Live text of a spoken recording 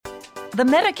The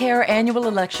Medicare annual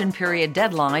election period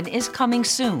deadline is coming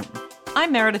soon.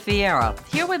 I'm Meredith Vieira,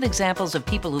 here with examples of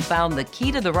people who found the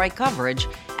key to the right coverage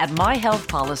at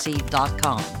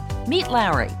myhealthpolicy.com. Meet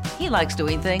Larry. He likes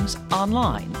doing things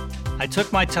online. I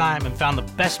took my time and found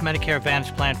the best Medicare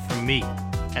Advantage plan for me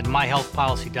at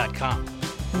myhealthpolicy.com.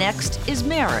 Next is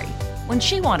Mary. When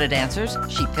she wanted answers,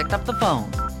 she picked up the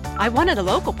phone. I wanted a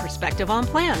local perspective on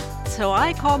plans, so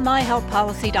I called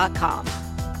myhealthpolicy.com.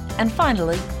 And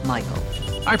finally, Michael.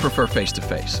 I prefer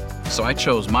face-to-face, so I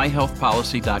chose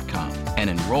myhealthpolicy.com and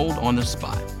enrolled on the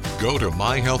spot. Go to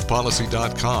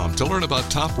myhealthpolicy.com to learn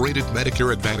about top-rated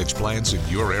Medicare Advantage plans in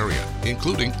your area,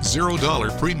 including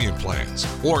 $0 premium plans.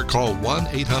 Or call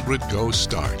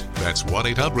 1-800-GO-START. That's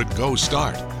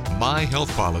 1-800-GO-START.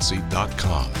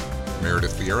 myhealthpolicy.com.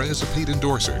 Meredith Vieira is a paid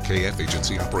endorser. KF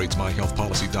Agency operates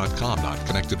myhealthpolicy.com, not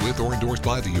connected with or endorsed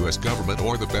by the U.S. government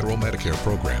or the federal Medicare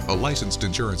program. A licensed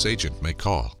insurance agent may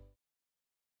call.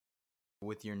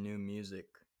 With your new music,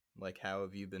 like, how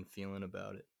have you been feeling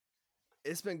about it?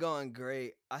 It's been going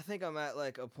great. I think I'm at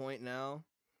like a point now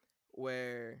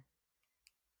where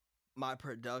my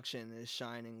production is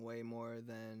shining way more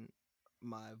than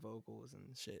my vocals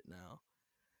and shit now.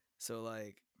 So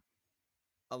like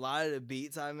a lot of the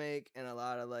beats I make and a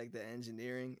lot of like the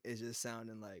engineering is just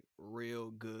sounding like real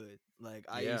good. Like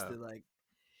I used to like,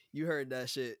 you heard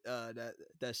that shit,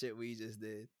 that shit we just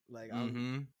did. Like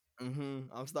I'm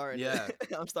starting to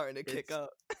I'm starting to kick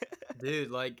up.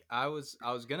 Dude, like I was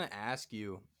gonna ask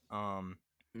you,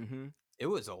 it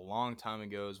was a long time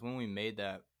ago. It was when we made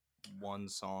that one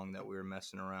song that we were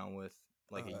messing around with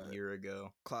like a year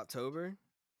ago. Cloptober?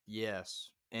 Yes.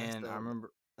 And I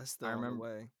remember on the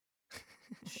way.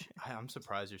 I'm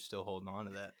surprised you're still holding on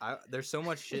to that. There's so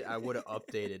much shit I would have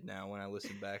updated now when I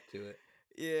listen back to it.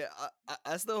 Yeah,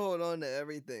 I still hold on to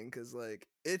everything because like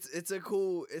it's a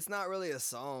cool. It's not really a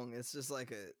song. It's just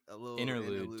like a little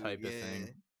interlude type of thing.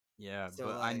 Yeah, so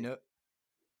but like, I know.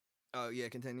 Oh yeah,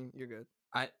 continue. You're good.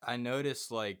 I noticed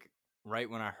like right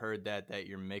when I heard that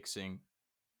your mixing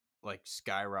like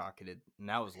skyrocketed, and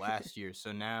that was last year.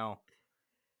 So now,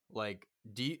 like,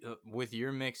 with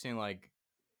your mixing, like,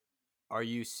 are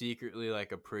you secretly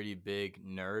like a pretty big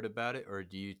nerd about it, or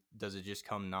does it just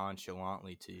come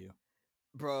nonchalantly to you?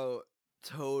 Bro,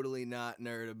 totally not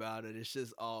nerd about it. It's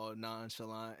just all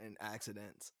nonchalant and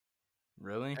accidents.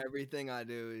 Really? Everything I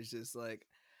do is just like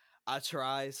I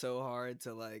try so hard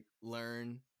to like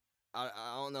learn. I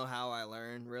don't know how I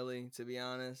learn really, to be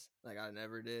honest. Like I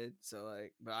never did. So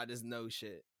like, but I just know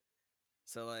shit.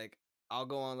 So like I'll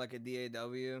go on like a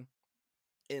DAW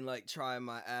and like try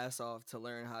my ass off to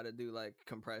learn how to do like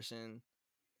compression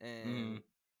and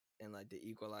like the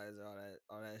equalizer,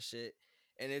 all that shit.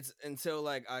 And it's until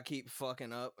like I keep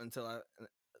fucking up until I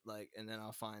like, and then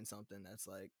I'll find something that's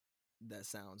like that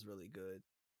sounds really good.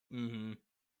 And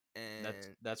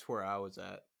that's where I was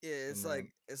at. Yeah, it's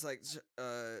like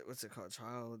what's it called?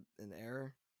 Trial and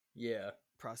error. Yeah.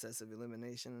 Process of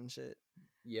elimination and shit.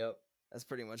 Yep. That's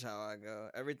pretty much how I go.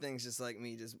 Everything's just like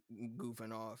me just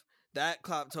goofing off. That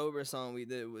Cloptober song we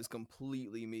did was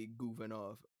completely me goofing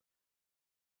off.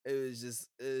 It was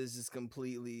just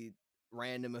completely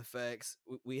random effects.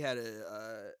 We had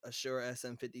a Shure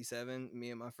SM57,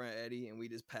 me and my friend Eddie, and we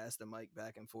just passed the mic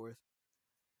back and forth.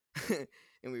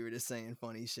 And we were just saying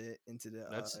funny shit into the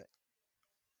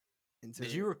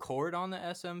Did you record on the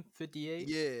SM58?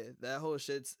 Yeah, that whole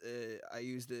shit's I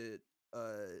used it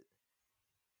an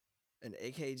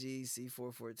AKG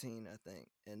C414, I think,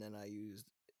 and then I used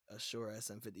a Shure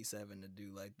SM57 to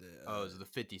do like the it was the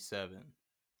 57.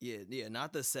 Yeah,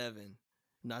 not the 7,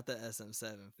 not the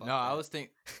SM7. Fuck no, I was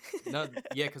thinking no,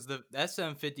 yeah, because the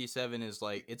SM57 is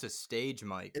like it's a stage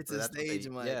mic. It's a stage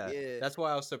mic. Yeah, that's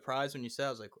why I was surprised when you said.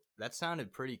 I was like, that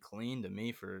sounded pretty clean to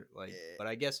me for like, but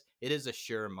I guess it is a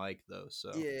Shure mic though.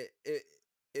 So yeah,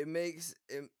 it makes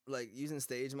it like using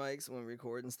stage mics when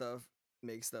recording stuff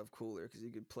makes stuff cooler because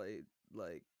you could play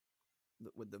like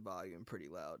with the volume pretty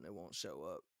loud and it won't show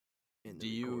up in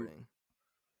the recording.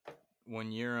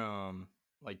 When you're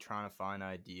like trying to find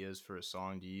ideas for a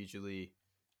song, do you usually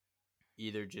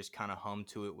either just kind of hum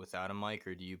to it without a mic,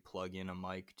 or do you plug in a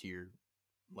mic to your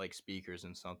like speakers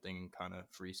and something and kind of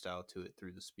freestyle to it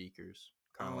through the speakers?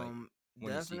 Kind of like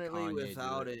when definitely you see Kanye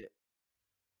without it.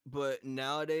 But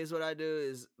nowadays what I do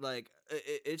is like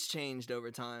it's changed over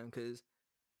time because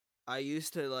I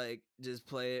used to like just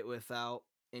play it without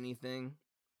anything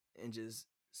and just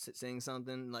sing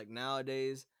something. Like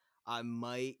nowadays I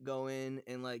might go in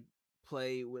and like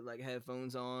play with like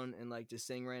headphones on and like just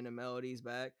sing random melodies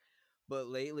back. But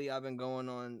lately I've been going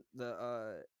on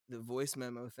the voice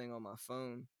memo thing on my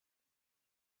phone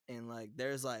and like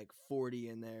there's like 40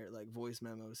 in there, like voice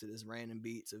memos to just random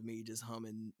beats of me just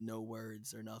humming no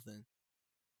words or nothing.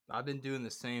 I've been doing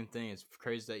the same thing. It's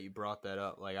crazy that you brought that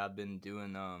up. Like I've been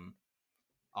doing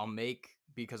I'll make,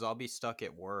 because I'll be stuck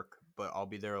at work, but I'll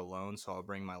be there alone, so I'll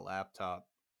bring my laptop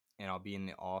and I'll be in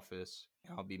the office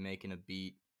and I'll be making a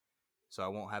beat. So I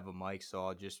won't have a mic, so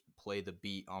I'll just play the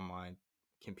beat on my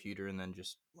computer and then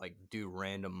just like do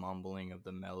random mumbling of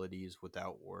the melodies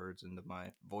without words into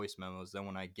my voice memos. Then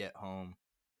when I get home,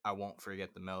 I won't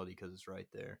forget the melody because it's right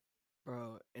there.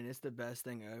 Bro, and it's the best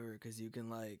thing ever because you can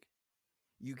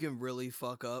really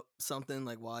fuck up something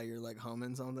like while you're like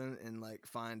humming something and like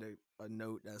find a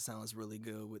note that sounds really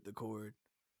good with the chord.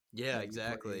 Yeah, that you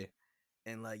exactly. played.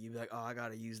 And like you'd be like, oh, I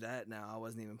gotta use that now. I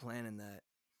wasn't even planning that.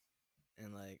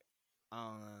 And like, I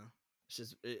don't know. It's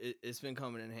just it's been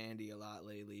coming in handy a lot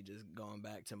lately, just going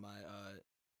back to my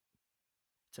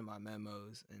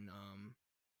memos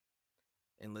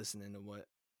and listening to what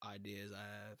ideas I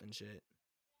have and shit.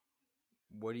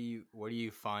 What do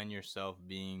you find yourself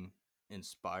being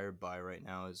inspired by right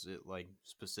now? Is it like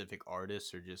specific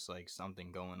artists or just like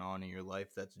something going on in your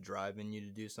life that's driving you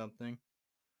to do something?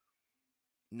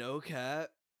 No cap.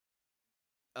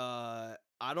 I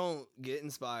don't get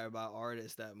inspired by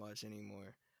artists that much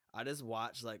anymore. I just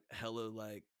watch like hella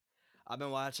like I've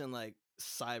been watching like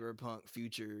cyberpunk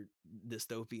future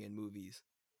dystopian movies.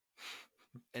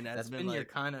 And that's been been like your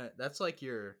kind of that's like the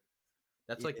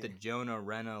Yeah. Jonah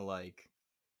Renna like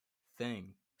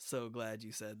thing. So glad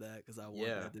you said that because I want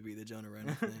Yeah. that to be the Jonah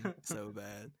Renner thing so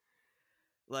bad.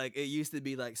 Like it used to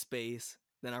be like space.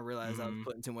 Then I realized I was Mhm.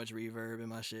 putting too much reverb in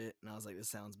my shit, and I was like, this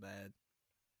sounds bad.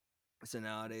 So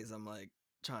nowadays I'm like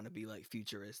trying to be like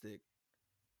futuristic.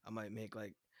 I might make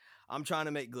like I'm trying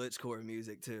to make glitchcore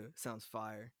music too. Sounds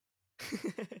fire.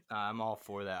 I'm all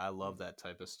for that. I love that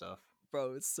type of stuff.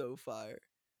 Bro, it's so fire.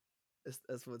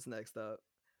 That's what's next up.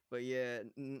 But yeah,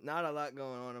 not a lot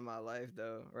going on in my life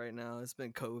though right now. It's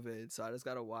been COVID, so I just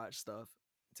gotta watch stuff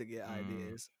to get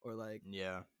ideas or like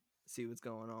Yeah. see what's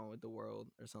going on with the world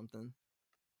or something.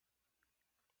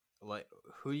 Like,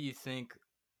 who do you think,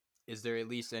 is there at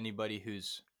least anybody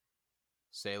who's,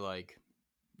 say like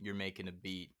you're making a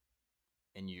beat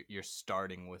and you're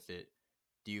starting with it,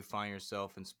 do you find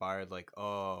yourself inspired like,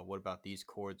 oh, what about these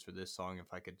chords for this song?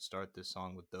 If I could start this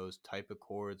song with those type of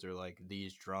chords, or like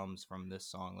these drums from this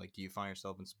song, like do you find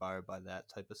yourself inspired by that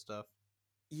type of stuff?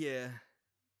 Yeah,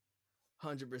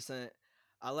 100%.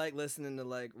 I like listening to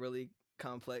like really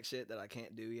complex shit that I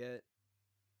can't do yet,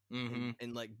 Mm-hmm.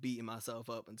 and like beating myself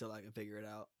up until I can figure it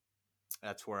out.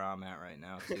 That's where I'm at right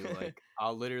now too. Like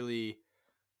I'll literally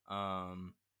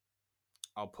I'll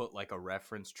put like a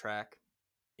reference track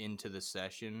into the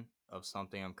session of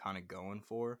something I'm kind of going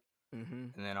for,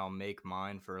 Mm-hmm. and then I'll make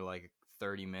mine for like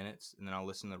 30 minutes, and then I'll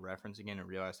listen to the reference again and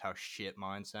realize how shit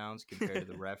mine sounds compared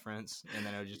to the reference, and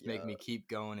then it'll just make me keep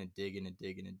going and digging and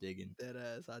digging and digging. Dead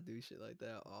ass, I do shit like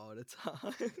that all the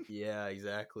time. Yeah,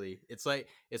 exactly. It's like,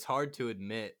 it's hard to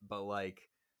admit, but like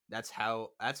that's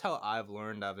how I've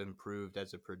learned I've improved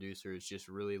as a producer. It's just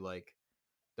really like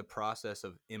the process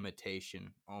of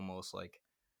imitation, almost like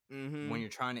Mm-hmm. when you're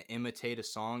trying to imitate a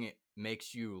song, it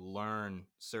makes you learn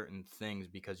certain things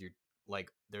because you're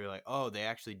like, they're like, oh, they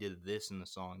actually did this in the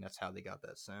song. That's how they got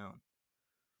that sound.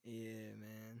 Yeah,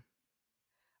 man.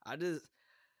 I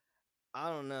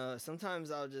don't know. Sometimes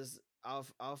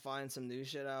I'll find some new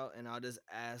shit out and I'll just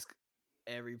ask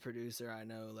every producer I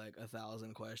know like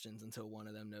 1,000 questions until one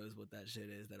of them knows what that shit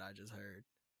is that I just heard.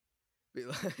 Be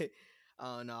like,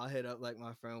 I don't know. I'll hit up like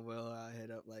my friend Will. I'll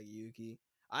hit up like Yuki.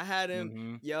 I had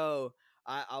him, Mm-hmm.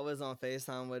 I was on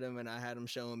FaceTime with him and I had him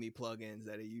showing me plugins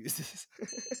that he uses.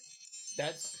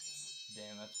 That's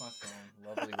my phone.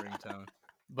 Lovely ringtone.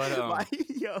 But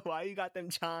why you got them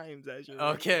chimes as your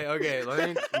okay.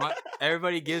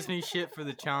 Everybody gives me shit for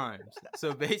the chimes.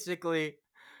 So basically,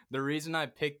 the reason I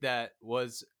picked that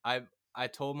was I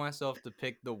told myself to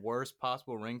pick the worst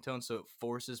possible ringtone, so it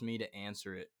forces me to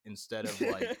answer it instead of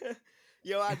like.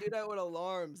 Yo, I do that with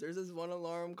alarms. There's this one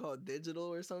alarm called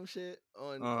Digital or some shit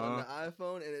on the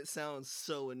iPhone, and it sounds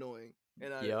so annoying.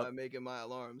 And I make it my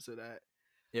alarm so that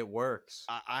it works.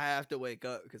 I have to wake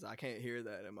up because I can't hear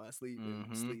that in my sleep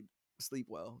and sleep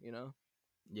well, you know?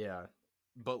 Yeah,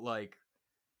 but like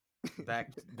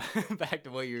back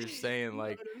to what you were saying,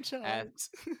 like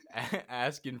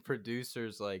asking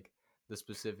producers like the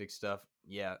specific stuff.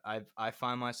 Yeah, I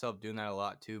find myself doing that a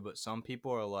lot too. But some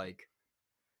people are like,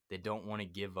 they don't want to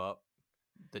give up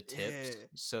the tips,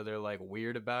 so they're like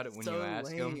weird about it when you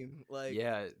ask them. Like,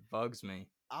 yeah, it bugs me.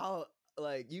 I'll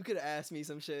like, you could ask me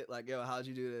some shit like, yo, how'd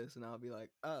you do this? And I'll be like,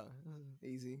 oh,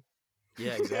 easy.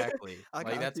 Yeah, exactly.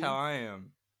 Like that's how I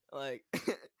am. Like,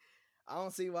 I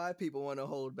don't see why people want to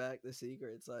hold back the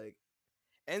secrets. Like,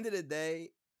 end of the day,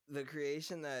 the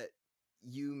creation that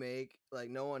you make, like,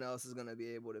 no one else is gonna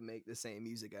be able to make the same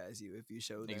music as you if you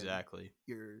show them Exactly.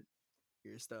 your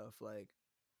stuff. Like,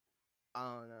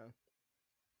 I don't know.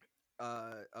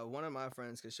 One of my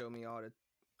friends could show me all the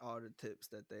tips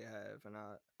that they have, and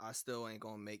I still ain't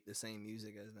gonna make the same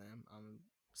music as them. I'm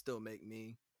still make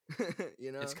me.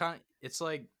 You know, It's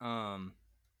like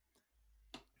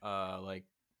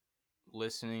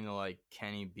listening to like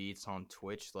Kenny Beats on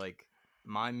Twitch. Like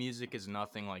my music is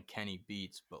nothing like Kenny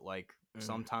Beats, but like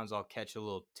sometimes I'll catch a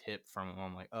little tip from him.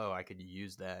 I'm like, oh, I could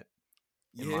use that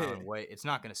in my own way. It's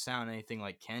not gonna sound anything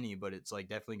like Kenny, but it's like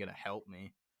definitely gonna help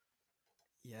me.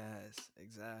 Yes,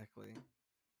 exactly.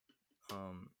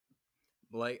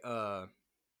 Like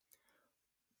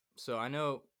so I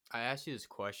know I asked you this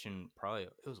question probably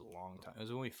it was a long time. It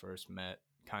was when we first met,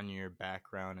 kind of your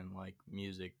background and like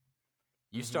music.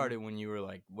 You started when you were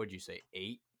like, what'd you say,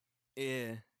 8?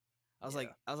 Yeah. I was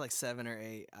like 7 or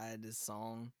 8. I had this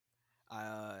song.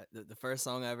 The first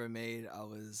song I ever made, I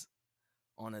was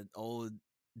on an old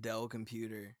Dell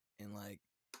computer in like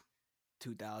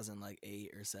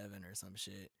 2008 or 7 or some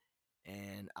shit.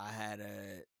 And I had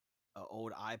a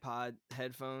old iPod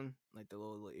headphone, like the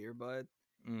little earbud.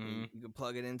 Mm-hmm. You could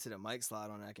plug it into the mic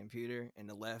slot on that computer, and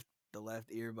the left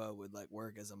earbud would like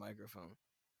work as a microphone.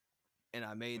 And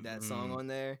I made that song on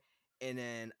there, and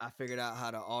then I figured out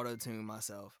how to auto tune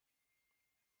myself,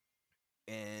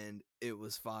 and it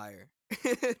was fire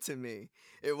to me.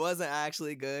 It wasn't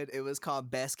actually good. It was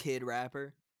called Best Kid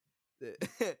Rapper.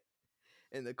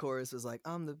 And the chorus was like,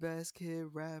 I'm the best kid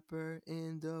rapper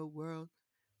in the world.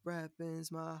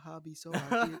 Rapping's my hobby, so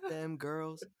I get them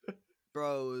girls.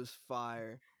 Bro, it was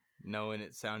fire. Knowing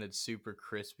it sounded super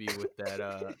crispy with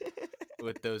that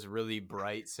with those really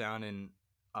bright sounding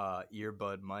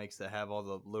earbud mics that have all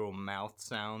the little mouth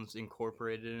sounds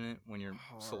incorporated in it when your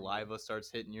saliva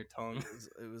starts hitting your tongue.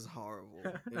 It was horrible.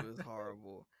 It was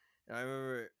horrible. And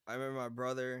I remember my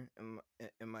brother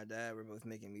and my dad were both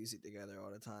making music together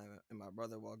all the time. And my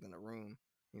brother walked in the room.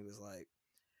 He was like,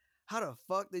 "How the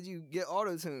fuck did you get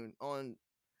auto-tune on?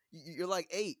 You're like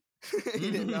 8."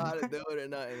 He didn't know how to do it or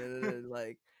nothing. And then,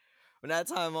 like, when that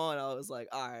time on, I was like,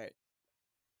 all right,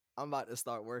 I'm about to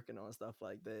start working on stuff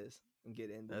like this and get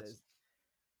into this.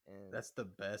 And that's the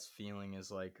best feeling,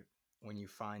 is like when you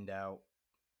find out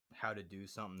how to do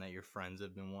something that your friends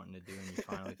have been wanting to do and you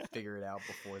finally figure it out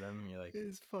before them. And you're like,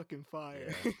 it's fucking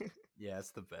fire. Yeah,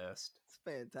 it's the best. It's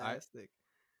fantastic.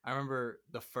 I remember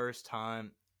the first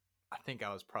time, I think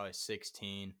I was probably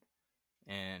 16,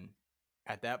 and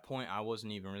at that point I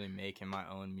wasn't even really making my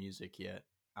own music yet.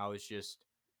 I was just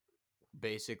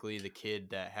basically the kid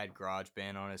that had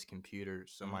GarageBand on his computer,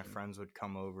 so my friends would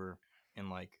come over and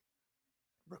like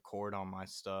record on my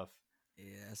stuff.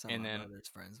 Yeah, that's how my brother's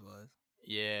friends was.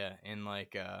 Yeah, and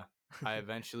like I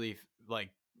eventually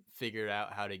like figured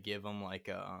out how to give them like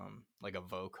a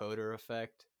vocoder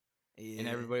effect. Yeah. And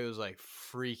everybody was like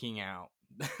freaking out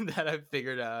that I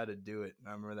figured out how to do it. And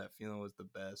I remember that feeling was the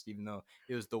best, even though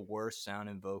it was the worst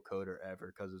sounding vocoder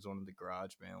ever because it was one of the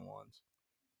GarageBand ones.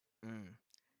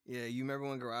 Yeah, you remember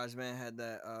when GarageBand had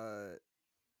that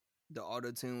the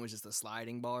auto tune was just a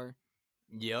sliding bar?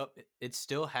 Yep, it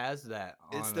still has that.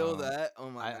 It's still that. Oh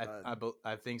my god!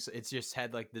 I think so. It's just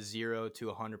had like the 0 to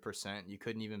 100%. You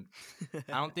couldn't even.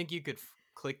 I don't think you could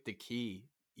click the key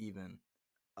even.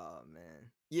 Oh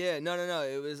man. Yeah, no.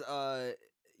 It was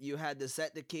you had to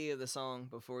set the key of the song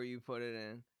before you put it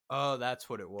in. Oh, that's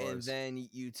what it was. And then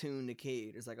you tune the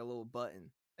key. There's like a little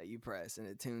button that you press, and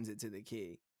it tunes it to the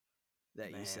key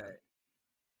that you set,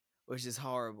 which is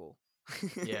horrible.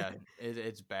 Yeah,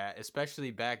 it's bad,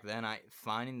 especially back then.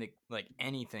 Finding like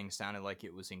anything sounded like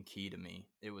it was in key to me.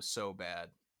 It was so bad.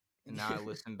 And now I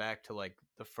listen back to like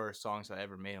the first songs I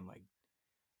ever made. I'm like,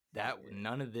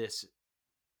 none of this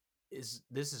is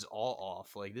all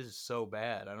off. Like, this is so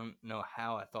bad. I don't know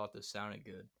how I thought this sounded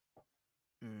good.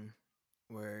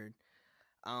 Word.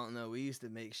 I don't know. We used to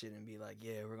make shit and be like,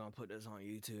 yeah, we're gonna put this on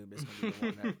YouTube. It's gonna be the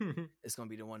one that it's gonna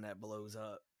be the one that blows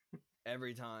up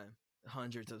every time.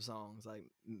 Hundreds of songs like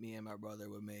me and my brother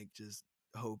would make, just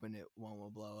hoping that one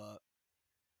will blow up,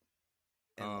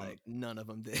 and like none of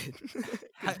them did.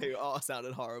 They all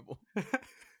sounded horrible.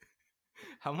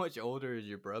 How much older is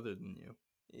your brother than you?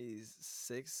 He's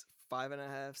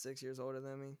 5.5, 6 years older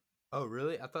than me. Oh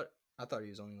really? I thought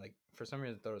he was only like, for some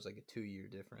reason I thought it was like a 2-year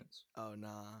difference. Oh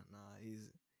nah.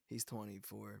 He's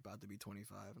 24, about to be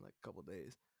 25 in like a couple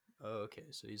days. Oh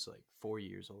okay, so he's like 4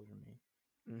 years older than me.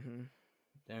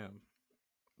 Damn.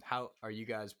 How are you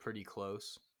guys pretty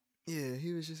close? Yeah,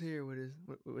 he was just here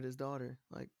with his daughter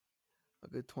like a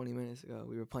good 20 minutes ago.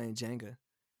 We were playing Jenga.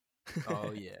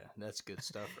 Oh yeah, that's good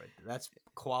stuff right there. That's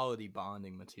quality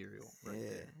bonding material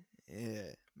right Yeah,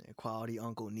 man. Quality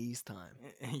uncle niece time.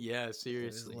 there. Yeah,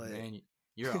 seriously, lit. man.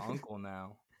 You're an uncle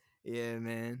now. Yeah,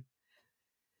 man.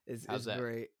 It's How's that?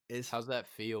 great. It's How's that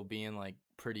feel being like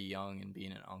pretty young and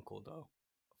being an uncle though?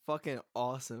 fucking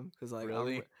awesome. Cause like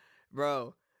Really?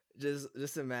 bro,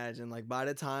 just imagine like by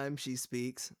the time she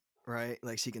speaks, right?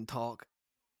 Like she can talk.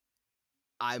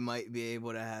 I might be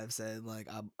able to have said like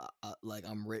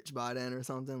I'm rich by then or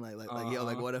something like yo,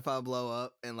 like Uh-huh. what if I blow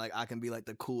up and like I can be like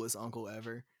the coolest uncle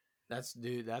ever. That's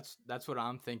what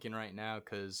I'm thinking right now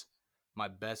because my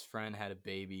best friend had a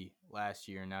baby last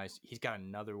year and now he's got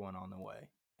another one on the way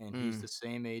and he's the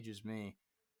same age as me,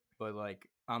 but like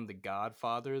I'm the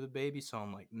godfather of the baby, so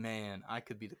I'm like, man, I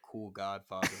could be the cool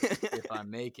godfather if I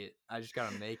make it. I just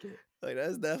gotta make it. Like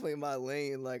that's definitely my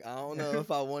lane. Like I don't know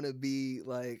if I want to be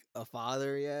like a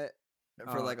father yet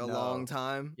for like a long No.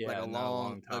 time, like Yeah, not a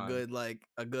long a time. good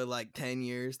like 10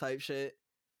 years type shit.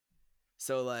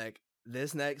 So like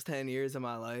this next 10 years of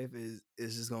my life is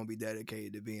just gonna be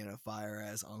dedicated to being a fire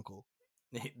ass uncle.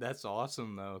 That's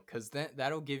awesome though, because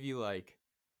that'll give you like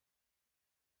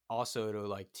also it'll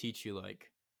like teach you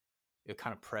like it'll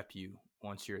kind of prep you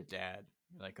once you're a dad.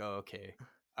 You're like, oh okay,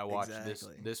 I watched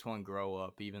Exactly. this one grow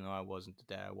up, even though I wasn't the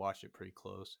dad. I watched it pretty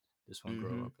close. This one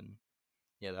grow up, and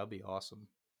yeah, that'll be awesome.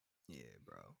 Yeah,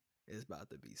 bro, it's about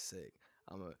to be sick.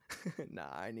 Nah,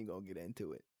 I ain't even gonna get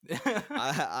into it.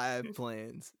 I have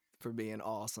plans for being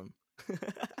awesome.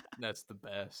 That's the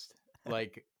best.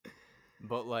 Like,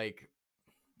 but like,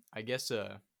 I guess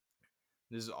this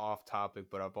is off topic,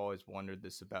 but I've always wondered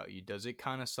this about you. Does it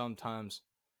kind of sometimes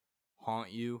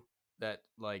haunt you that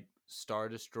like Star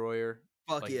Destroyer?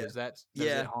 Fuck Like, yeah. does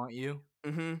Yeah. it haunt you?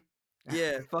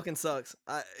 Yeah, fucking sucks.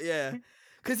 Yeah.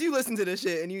 Cause you listen to this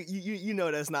shit and you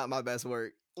know that's not my best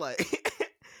work. Like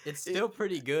It's still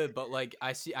pretty good, but like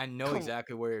I know Come-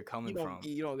 exactly where you're coming from.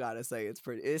 you don't gotta say it's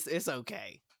pretty. It's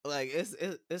okay. Like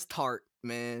it's tart,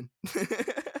 man.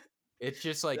 It's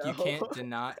just like No.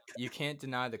 you can't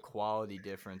deny the quality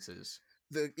differences.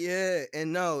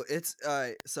 And no, it's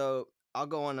so I'll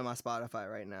go onto my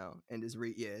Spotify right now and just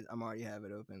read. Yeah, I'm already have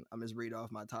it open. I'm just read off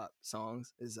my top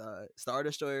songs. Is Star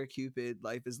Destroyer, Cupid,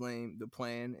 Life is Lame, The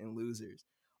Plan, and Losers.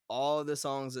 All the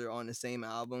songs are on the same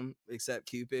album except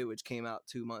Cupid, which came out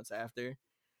 2 months after.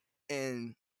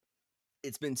 And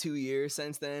it's been 2 years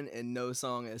since then, and no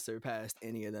song has surpassed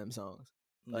any of them songs.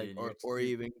 Like Dude, or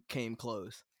even came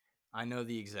close. I know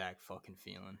the exact fucking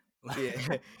feeling.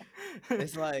 Yeah.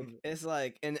 It's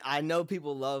like, and I know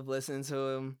people love listening to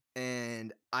him,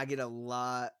 and I get a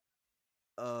lot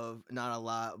of, not a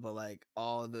lot, but like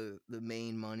all the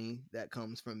main money that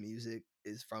comes from music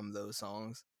is from those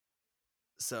songs.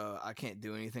 So I can't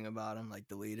do anything about them, like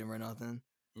delete them or nothing.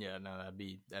 Yeah, no, that'd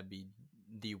be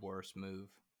the worst move.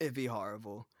 It'd be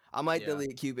horrible. I might Yeah.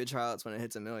 delete Cupid Tryouts when it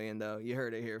hits 1 million, though. You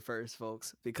heard it here first,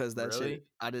 folks, because that Really? shit,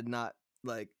 I did not,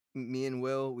 like, me and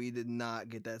Will, we did not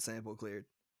get that sample cleared.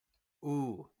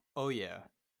 Ooh, oh yeah.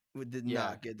 We did Yeah.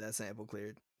 not get that sample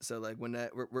cleared. So like when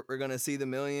that we're gonna see the 1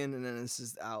 million and then it's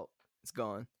just out. It's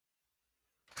gone.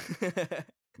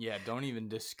 Yeah, don't even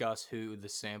discuss who the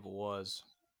sample was.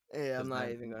 Yeah, I'm 'Cause not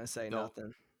then even gonna say they'll-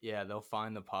 nothing. Yeah, they'll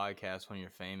find the podcast when you're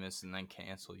famous and then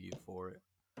cancel you for it.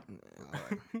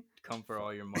 Alright. Come for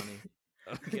all your money.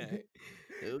 Okay.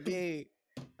 Okay.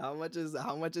 How much is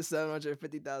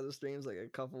 750,000 streams? Like a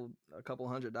couple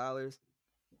 $100.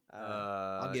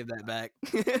 I'll give that back.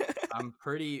 I'm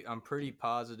pretty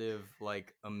positive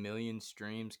like 1 million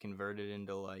streams converted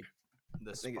into like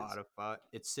the think it's Spotify.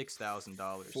 It's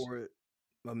 $6,000. For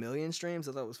 1 million streams,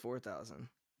 I thought it was 4,000.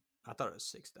 I thought it was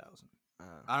 6,000.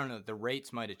 I don't know. The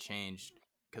rates might have changed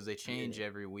because they change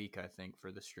every week. I think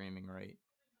for the streaming rate.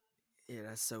 Yeah,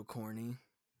 that's so corny.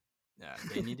 Yeah,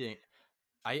 they need to.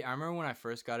 I remember when I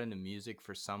first got into music.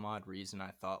 For some odd reason,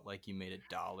 I thought like you made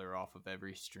 $1 off of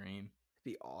every stream. That'd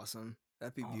be awesome.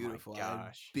 That'd be Oh my beautiful.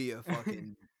 gosh.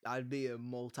 I'd be a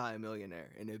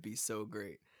multi-millionaire, and it'd be so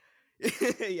great.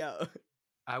 Yo,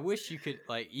 I wish you could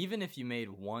like even if you made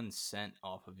 1 cent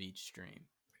off of each stream.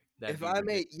 that'd if be I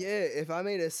ridiculous.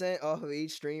 made a cent off of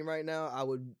each stream right now, I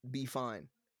would be fine.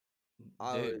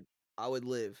 Dude, I would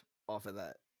live off of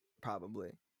that probably,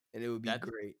 and it would be That's-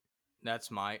 great. that's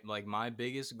my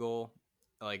biggest goal.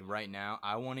 Like right now,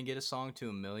 I want to get a song to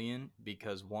 1 million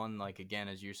because one, like again,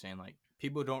 as you're saying, like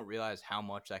people don't realize how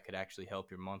much that could actually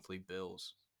help your monthly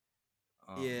bills.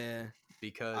 Yeah,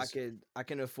 Because I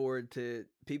can afford to.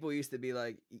 People used to be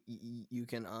like, you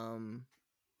can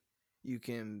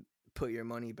put your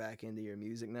money back into your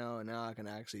music now, and now I can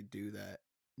actually do that.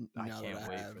 I Now can't that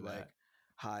wait I have for like that.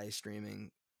 high streaming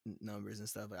numbers and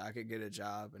stuff. Like I could get a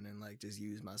job and then like just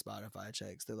use my Spotify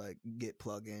checks to like get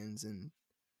plugins and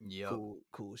Yep.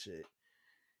 cool shit.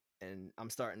 And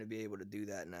I'm starting to be able to do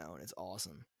that now, and it's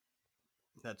awesome.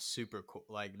 That's super cool.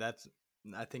 Like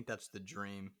I think that's the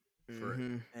dream for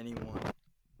Mhm. anyone.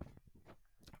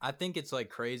 I think it's like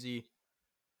crazy.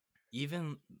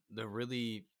 Even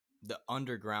the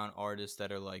underground artists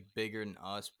that are like bigger than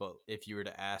us, but if you were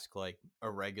to ask like a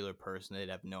regular person, they'd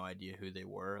have no idea who they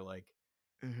were. Like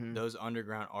Mhm. those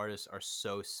underground artists are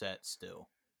so set still,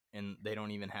 and they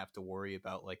don't even have to worry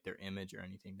about like their image or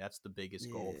anything. That's the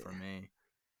biggest goal for Yeah. me.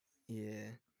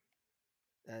 Yeah.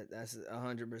 That's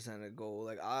 100% a goal.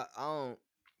 Like I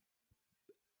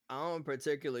don't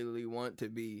particularly want to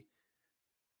be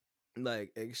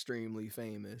like extremely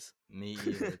famous. Me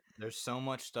either. There's so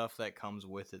much stuff that comes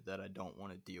with it that I don't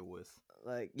want to deal with.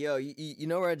 Like, yo, you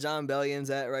know where John Bellion's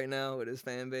at right now with his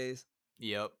fan base?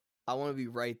 Yep. I want to be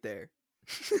right there.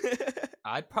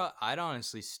 I'd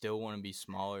honestly still want to be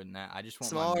smaller than that. I just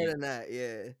want Smaller than that,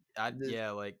 yeah.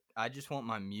 I just want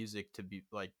my music to be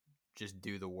like just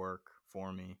do the work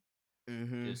for me.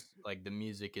 Mm-hmm. Just like the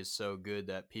music is so good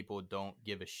that people don't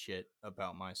give a shit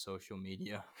about my social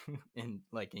media and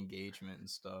like engagement and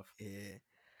stuff. Yeah.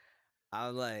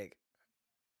 I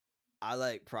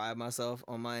pride myself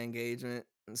on my engagement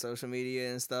and social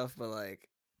media and stuff, but like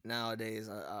nowadays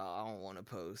I don't want to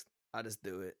post. I just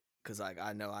do it because like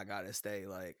I know I gotta stay.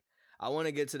 Like I want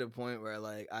to get to the point where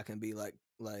like I can be like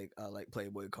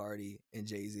Playboy Cardi and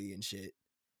Jay-Z and shit.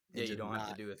 Yeah, you don't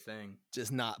have to do a thing.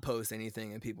 Just not post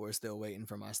anything and people are still waiting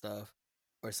for my stuff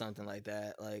or something like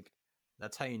that. Like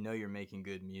that's how you know you're making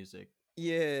good music.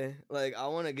 Yeah, like I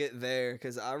want to get there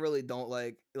because I really don't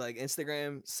like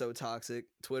Instagram, so toxic.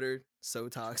 Twitter, so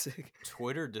toxic.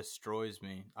 Twitter destroys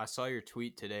me. I saw your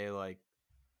tweet today, like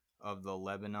of the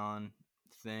Lebanon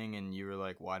thing, and you were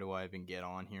like, "Why do I even get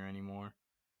on here anymore?"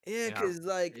 Yeah, because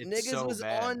like niggas so was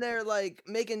bad. on there like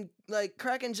making like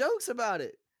cracking jokes about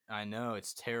it. I know,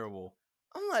 it's terrible.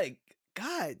 I'm like,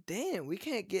 God damn, we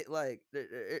can't get like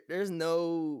there's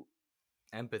no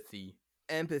empathy.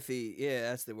 Yeah,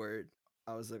 that's the word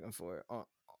I was looking for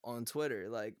on Twitter.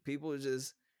 Like people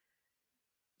just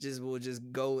will just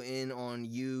go in on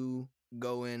you,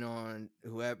 go in on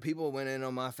whoever. People went in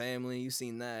on my family. You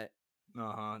seen that?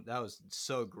 That was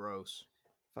so gross.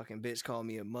 Fucking bitch called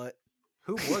me a mutt.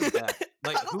 Who was that?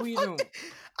 Like who even?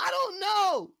 I don't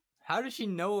know. How does she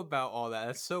know about all that?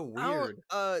 That's so weird.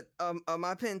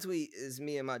 My pin tweet is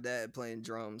me and my dad playing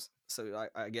drums. So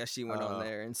I guess she went on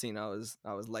there and seen I was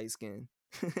light skinned.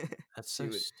 That's so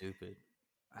stupid.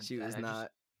 She was not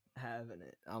having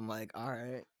it. I'm like, all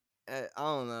right. I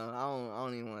don't know. I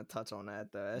don't even want to touch on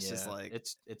that though. It's just like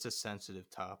it's a sensitive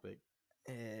topic.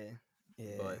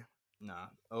 Yeah. But nah.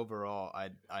 Overall,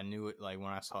 I knew it. Like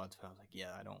when I saw it, I was like,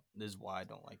 yeah, this is why I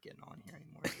don't like getting on here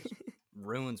anymore. It just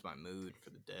ruins my mood for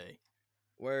the day.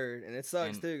 Word, and it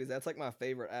sucks too because that's like my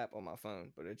favorite app on my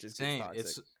phone, but it just gets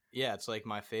toxic. It's like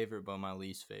my favorite, but my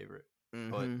least favorite.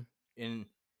 Mm-hmm. But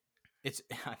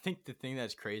I think the thing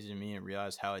that's crazy to me and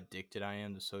realize how addicted I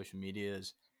am to social media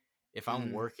is if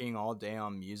I'm working all day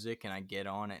on music and I get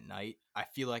on at night, I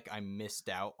feel like I missed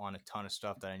out on a ton of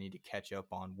stuff that I need to catch up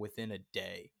on within a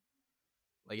day.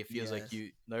 Like it feels like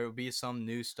there will be some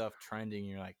new stuff trending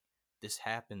and you're like, this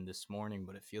happened this morning,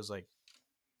 but it feels like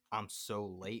I'm so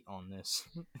late on this.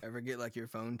 Ever get like your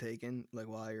phone taken like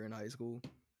while you're in high school?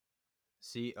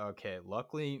 See, okay,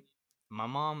 luckily my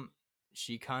mom,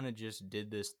 she kind of just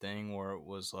did this thing where it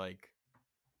was like,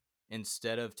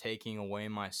 instead of taking away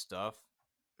my stuff,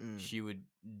 she would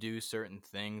do certain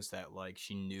things that like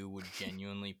she knew would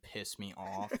genuinely piss me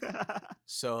off.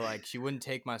 So like she wouldn't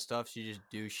take my stuff, she just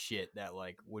do shit that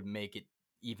like would make it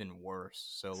even worse.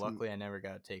 So luckily I never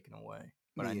got it taken away.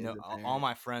 But I know all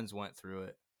my friends went through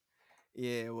it.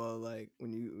 Yeah, well, like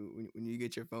when you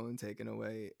get your phone taken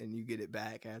away and you get it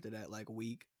back after that like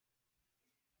week,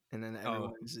 and then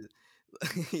everyone's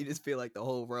just you just feel like the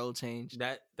whole world changed.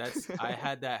 That's I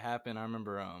had that happen. I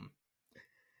remember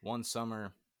one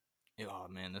summer. Oh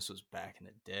man, this was back in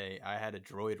the day. I had a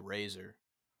Droid Razor,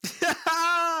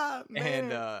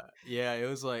 and it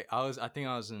was like I think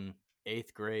I was in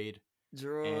 8th grade.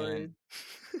 Droid.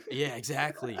 Yeah,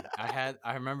 exactly.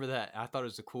 I remember that. I thought it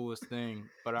was the coolest thing.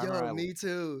 But I remember me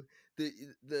too.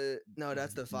 No,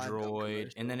 that's the 5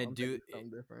 Droid, and then it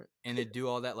do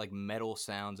all that like metal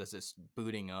sounds as it's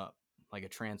booting up, like a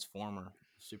transformer.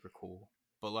 Super cool.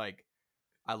 But like,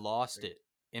 I lost it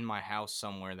in my house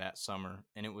somewhere that summer,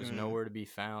 and it was nowhere to be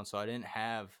found. So I didn't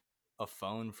have a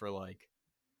phone for like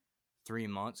 3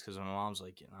 months because my mom's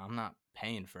like, I'm not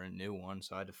paying for a new one,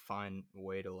 so I had to find a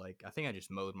way to like. I think I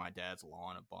just mowed my dad's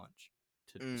lawn a bunch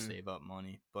to save up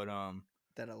money. But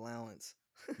that allowance.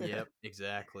 yep,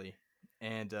 exactly.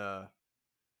 And I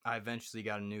eventually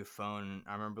got a new phone.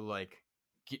 I remember like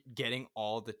getting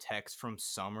all the texts from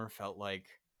summer felt like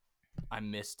I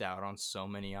missed out on so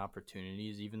many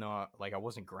opportunities, even though I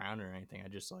wasn't grounded or anything. I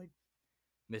just like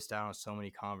missed out on so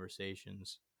many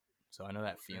conversations. So I know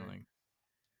that feeling.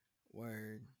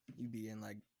 Word. You be in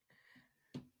like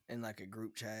a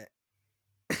group chat.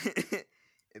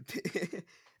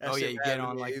 Oh yeah, you get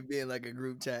on like you'd be in like a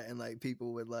group chat and like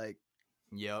people would like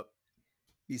yep.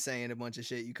 be saying a bunch of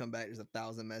shit. You come back, there's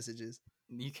 1,000 messages.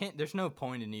 You can't. There's no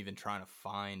point in even trying to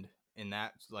find in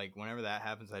that. Like whenever that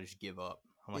happens, I just give up.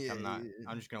 I'm like, I'm not.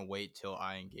 I'm just gonna wait till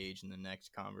I engage in the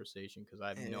next conversation because I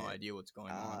have no idea what's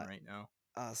going on right now.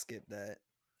 I'll skip that.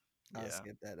 I'll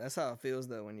skip that. That's how it feels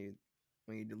though when you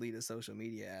delete a social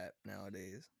media app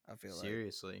nowadays. I feel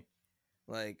seriously.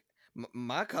 Like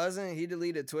my cousin, he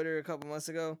deleted Twitter a couple months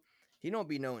ago. He don't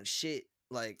be knowing shit.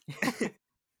 Like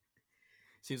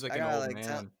seems like an old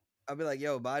man. I'll be like,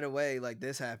 yo, by the way, like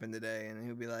this happened today, and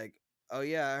he'll be like, oh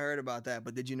yeah, I heard about that,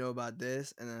 but did you know about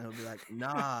this? And then he'll be like,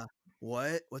 nah,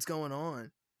 what? What's going on?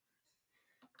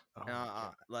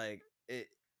 Like it.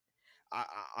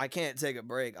 I can't take a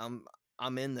break.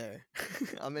 I'm in there.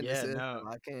 I'm in the system.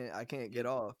 No. I can't get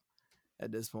off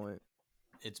at this point.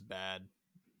 It's bad.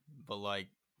 But like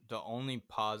the only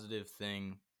positive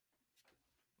thing,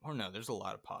 or no, there's a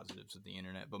lot of positives of the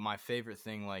internet, but my favorite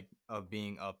thing like of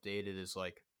being updated is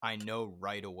like I know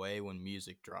right away when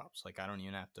music drops. Like I don't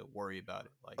even have to worry about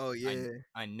it. Like oh yeah.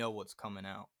 I know what's coming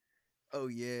out. Oh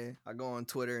yeah. I go on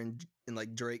Twitter and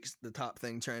like Drake's the top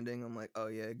thing trending. I'm like, oh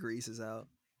yeah, Grease is out.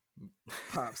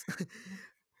 Pops.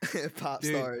 Pop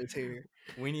Dude, star is here.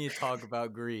 We need to talk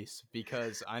about Grease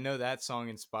because I know that song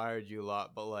inspired you a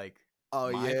lot, but like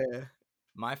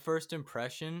my first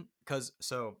impression, because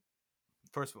so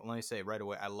first of all, let me say right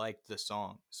away, I liked the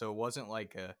song. So it wasn't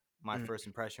like my first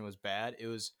impression was bad. It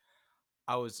was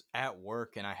I was at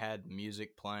work and I had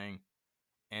music playing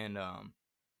and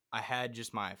I had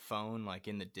just my phone like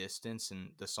in the distance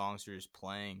and the songs were just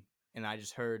playing and I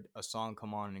just heard a song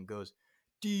come on and it goes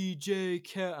DJ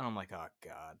Cat and I'm like, oh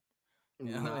god.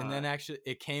 And then actually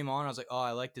it came on. I was like, oh,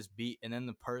 I like this beat. And then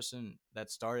the person that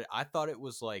started, I thought it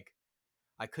was like,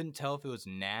 I couldn't tell if it was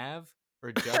Nav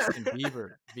or Justin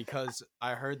Bieber because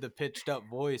I heard the pitched up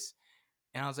voice.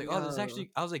 And I was like, oh, this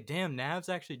actually, I was like, damn, Nav's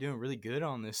actually doing really good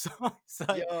on this song. So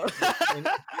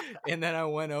and then I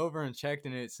went over and checked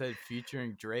and it said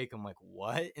featuring Drake. I'm like,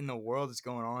 what in the world is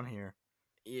going on here?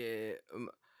 Yeah.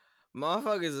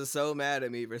 Motherfuckers are so mad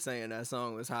at me for saying that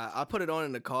song was hot. I put it on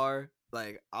in the car.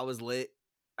 Like, I was lit.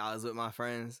 I was with my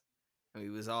friends. And we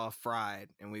was all fried.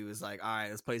 And we was like, all right,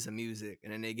 let's play some music.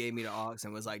 And then they gave me the aux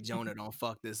and was like, Jonah, don't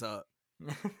fuck this up.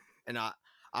 And I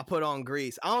put on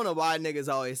Grease. I don't know why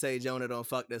niggas always say Jonah, don't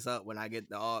fuck this up when I get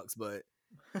the aux. But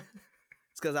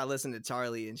it's because I listen to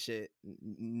Charlie and shit.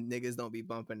 Niggas don't be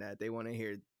bumping that. They want to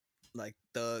hear, like,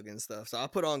 Thug and stuff. So I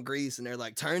put on Grease and they're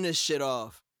like, turn this shit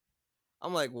off.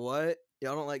 I'm like, what?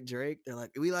 Y'all don't like Drake? They're like,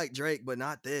 we like Drake, but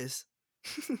not this.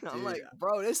 I'm like,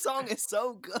 bro, this song is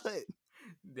so good.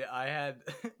 I had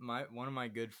one of my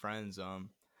good friends.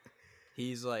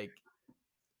 He's like,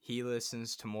 he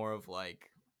listens to more of like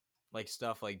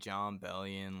stuff like John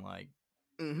Bellion, like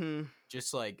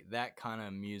just like that kind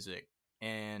of music.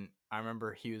 And I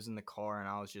remember he was in the car, and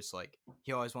I was just like,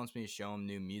 he always wants me to show him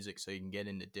new music so he can get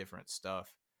into different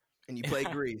stuff. And you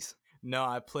played Grease. No,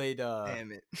 I played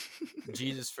damn it.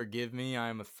 Jesus Forgive Me, I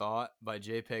Am a Thought by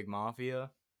JPEG Mafia.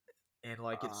 And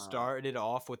like it started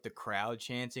off with the crowd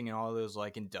chanting and all those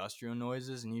like industrial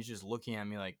noises, and he's just looking at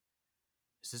me like,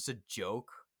 is this a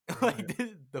joke? Like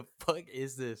the fuck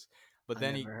is this? But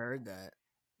then he heard that.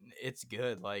 It's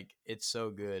good, like it's so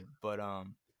good. But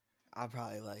I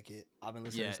probably like it. I've been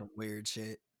listening to some weird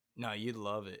shit. No, you'd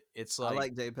love it. It's like I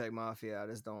like JPEG Mafia. I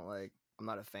just don't like. I'm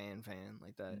not a fan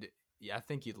like that. Yeah, I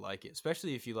think you'd like it,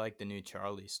 especially if you like the new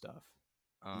Charlie stuff.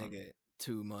 Nigga,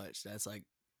 too much. That's like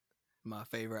my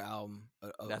favorite album.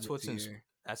 That's what's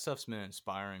that stuff's been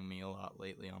inspiring me a lot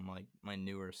lately on like my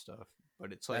newer stuff.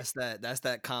 But it's like that's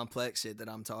that complex shit that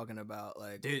I'm talking about.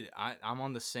 Like, dude, I'm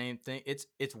on the same thing.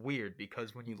 It's weird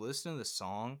because when you listen to the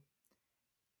song,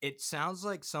 it sounds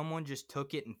like someone just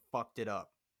took it and fucked it up.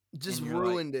 Just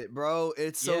ruined it, bro.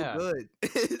 It's so good.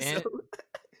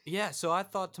 So I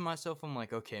thought to myself, I'm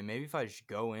like, okay, maybe if I just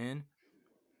go in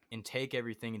and take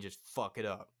everything and just fuck it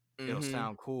up, it'll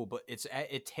sound cool. But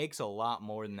it takes a lot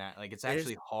more than that. Like it's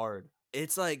actually hard.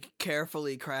 It's like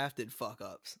carefully crafted fuck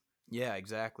ups. Yeah,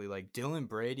 exactly. Like Dylan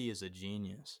Brady is a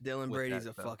genius. Dylan with Brady's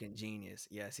that a stuff. fucking genius.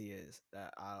 Yes, he is.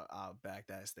 I'll back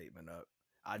that statement up.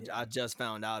 Yeah. I just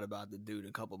found out about the dude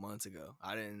a couple months ago.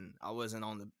 I wasn't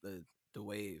on the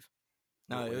wave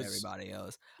No, it with was everybody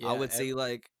else. I yeah. would see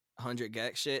like 100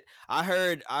 Gex shit. I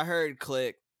heard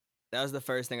Click. That was the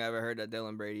first thing I ever heard that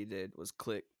Dylan Brady did was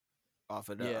Click off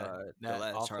of Yeah, the that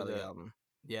last off of Charlie the album.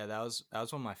 yeah, that was one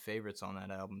of my favorites on that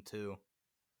album too.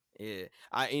 Yeah.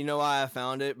 You know why I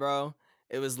found it, bro?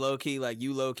 It was low key, like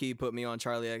you low key put me on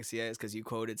Charlie XCX because you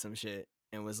quoted some shit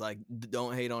and was like,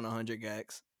 "Don't hate on 100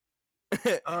 Gex."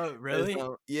 Oh, And really?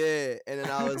 so, yeah. And then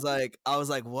I was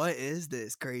like, what is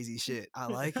this crazy shit? I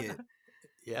like it.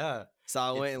 Yeah. So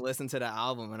I It- went and listened to the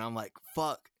album and I'm like,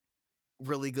 fuck,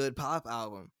 really good pop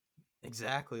album.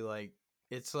 Exactly. Like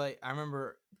it's like I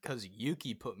remember because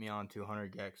Yuki put me on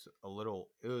 200 Gex a little.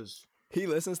 It was He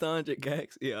listens to 100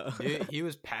 Gex. Yeah. dude, he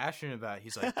was passionate about it.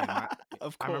 He's like, dude,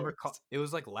 Of I remember course. it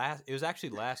was like it was actually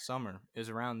last summer. It was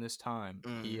around this time.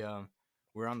 He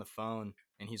we were on the phone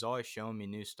and he's always showing me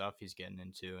new stuff he's getting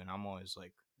into and I'm always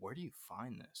like, where do you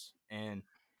find this? And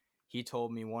he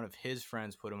told me one of his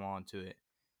friends put him onto it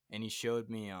and he showed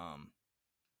me I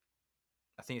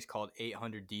think it's called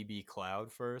 800 dB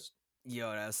Cloud first.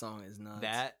 Yo, that song is nuts.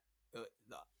 That uh,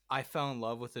 I fell in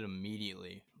love with it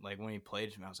immediately. Like when he played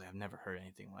it to me, I was like, I've never heard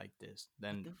anything like this.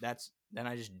 Then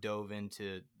I just dove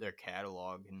into their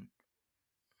catalog and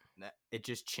that it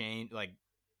just changed. Like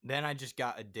then I just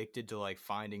got addicted to like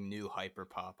finding new hyper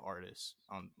pop artists.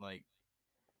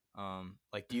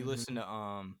 Do you listen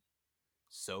to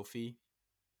Sophie?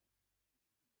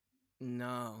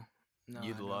 No, I don't.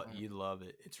 You'd love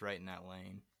it. It's right in that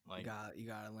lane. Like You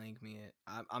gotta link me it.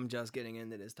 I'm just getting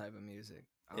into this type of music.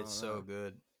 I it's don't so know.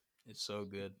 good. It's so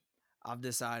good. I've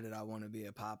decided I want to be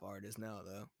a pop artist now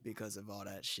though because of all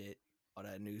that shit, all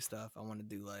that new stuff. I want to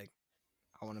do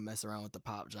I want to mess around with the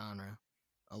pop genre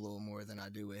a little more than I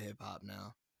do with hip hop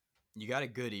now. You got a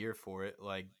good ear for it.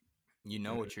 Like you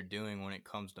know what you're doing when it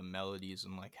comes to melodies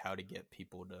and like how to get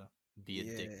people to be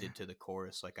addicted to the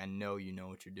chorus. Like I know you know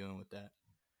what you're doing with that.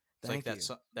 It's Thank like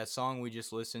you. that song we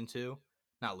just listened to,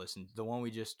 not listened, the one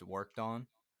we just worked on.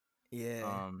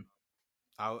 Yeah.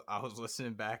 I was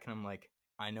listening back and I'm like,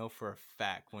 I know for a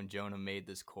fact when Jonah made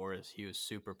this chorus, he was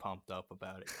super pumped up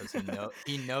about it because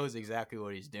he knows exactly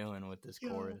what he's doing with this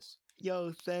chorus.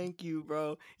 Yo, thank you,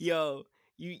 bro. Yo,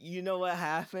 you know what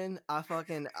happened? All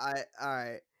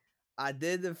right. I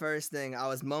did the first thing. I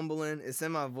was mumbling. It's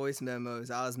in my voice memos.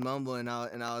 I was mumbling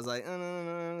out and I was like, I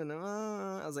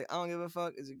was like, I don't give a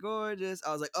fuck. Is it gorgeous?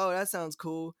 I was like, oh, that sounds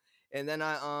cool. And then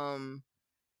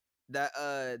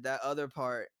that other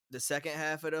part, the second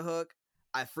half of the hook,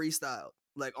 I freestyled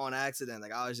like on accident.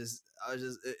 Like I was just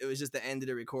it was just the end of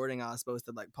the recording. I was supposed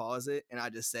to like pause it and I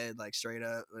just said like straight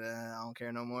up, I don't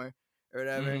care no more or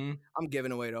whatever. Mhm. I'm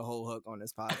giving away the whole hook on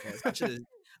this podcast.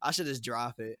 I should just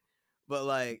drop it. But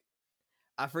like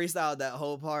I freestyled that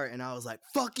whole part and I was like,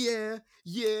 fuck yeah,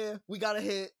 we got a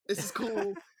hit. This is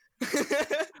cool.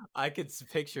 I could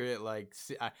picture it like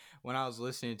when I was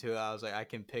listening to it, I was like, I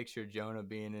can picture Jonah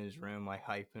being in his room, like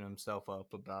hyping himself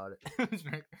up about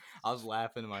it. I was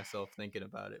laughing to myself thinking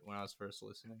about it when I was first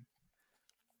listening.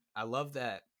 I love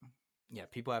that. Yeah,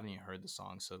 people haven't even heard the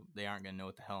song, so they aren't gonna know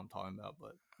what the hell I'm talking about.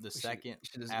 But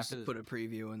Should put a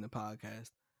preview in the podcast.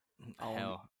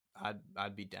 Hell,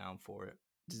 I'd be down for it.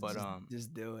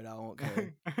 Just do it. I won't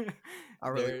care. I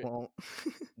really won't.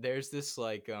 There's this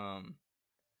like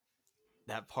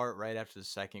that part right after the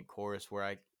second chorus where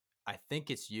I think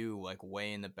it's you like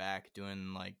way in the back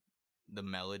doing like the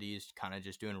melodies, kind of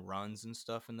just doing runs and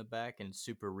stuff in the back and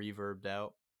super reverbed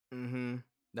out. Mm-hmm.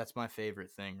 That's my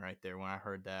favorite thing right there. When I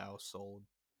heard that, I was sold.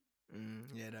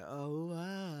 Yeah. Oh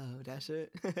wow, that shit.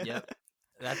 Yep,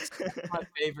 that's my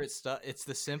favorite stuff. It's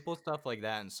the simple stuff like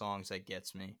that in songs that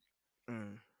gets me.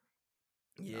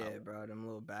 Yeah, bro, them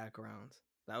little backgrounds.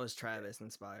 That was Travis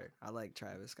inspired. I like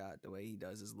Travis Scott the way he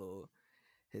does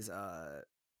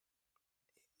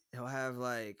he'll have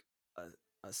like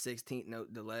a 16th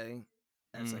note delay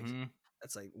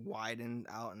that's like widened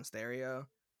out in stereo,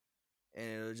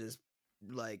 and it'll just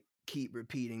like keep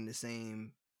repeating the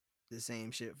same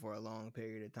shit for a long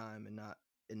period of time and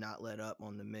not let up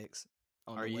on the mix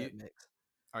wet mix.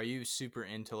 Are you super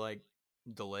into like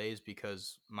delays?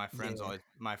 Because my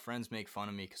friends make fun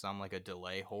of me because I'm like a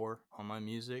delay whore on my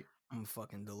music. I'm a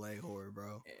fucking delay whore,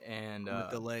 bro. And I'm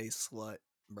a delay slut,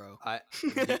 bro.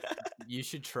 You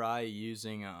should try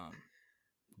using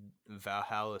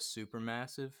Valhalla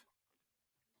Supermassive.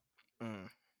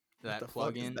 That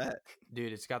plugin, that?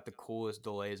 Dude, it's got the coolest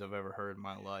delays I've ever heard in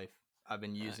my life. I've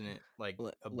been using it like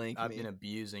Link I've me, been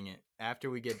abusing it. After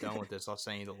we get done with this, I'll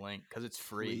send you the link because it's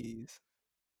free. please.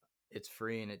 It's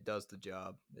free and it does the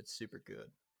job. It's super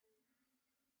good.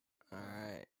 All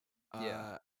right.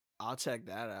 Yeah. I'll check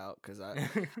that out because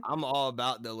I'm all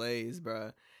about delays,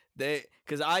 bro.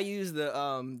 Because I use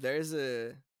the there's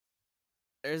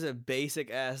a basic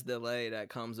ass delay that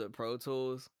comes with Pro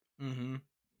Tools, Mm-hmm.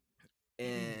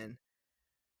 and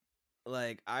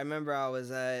like I remember I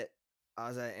was at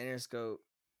Interscope,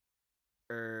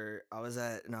 or I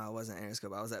wasn't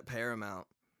Interscope. I was at Paramount,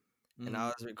 and I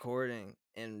was recording,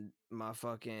 and my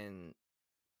fucking,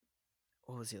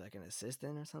 what was he, like an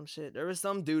assistant or some shit? There was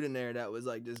some dude in there that was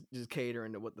like just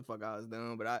catering to what the fuck I was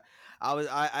doing. But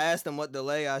I asked him what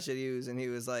delay I should use, and he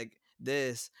was like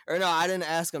this. Or no, I didn't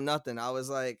ask him nothing. I was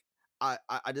like, I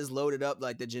just loaded up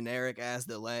like the generic ass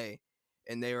delay,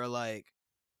 and they were like,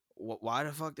 why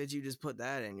the fuck did you just put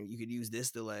that in? You could use this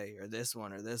delay or this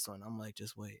one or this one. I'm like,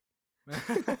 just wait.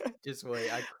 Just wait.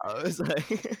 I was like,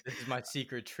 this is my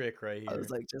secret trick right here. I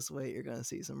was like, just wait. You're gonna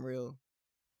see some real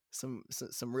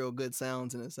good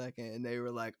sounds in a second. And they were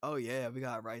like, oh yeah, we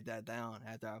gotta write that down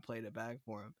after I played it back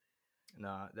for him.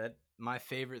 Nah, that my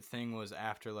favorite thing was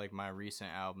after like my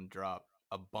recent album drop,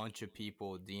 a bunch of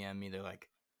people DM me. They're like,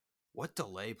 what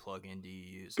delay plugin do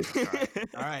you use?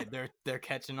 All right, they're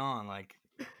catching on. Like,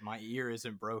 my ear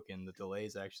isn't broken. The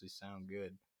delays actually sound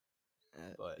good.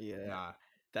 But yeah, nah,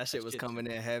 that shit was coming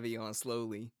in heavy on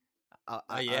slowly.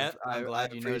 I'm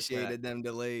glad you appreciated them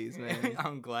delays, man.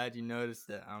 I'm glad you noticed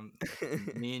that.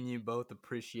 Me and you both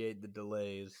appreciate the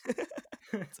delays.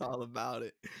 It's all about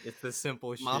it. It's the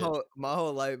simple shit. My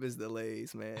whole life is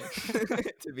delays, man.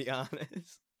 To be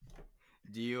honest.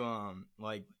 Do you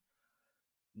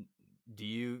do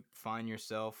you find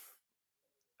yourself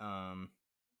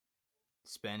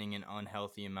spending an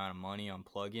unhealthy amount of money on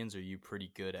plugins, or are you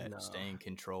pretty good at staying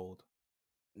controlled?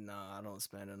 No, I don't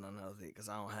spend an unhealthy because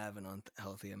I don't have an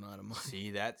unhealthy amount of money.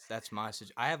 See, that's my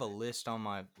situation. I have a list on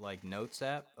my like notes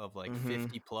app of like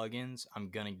 50 plugins I'm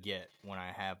gonna get when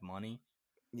I have money.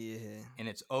 Yeah, and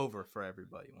it's over for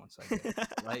everybody once I get it.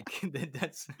 Like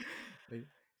that's.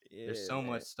 There's so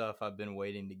much stuff I've been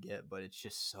waiting to get, but it's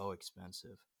just so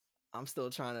expensive. I'm still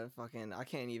trying to I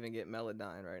can't even get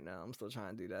Melodyne right now. I'm still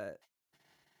trying to do that.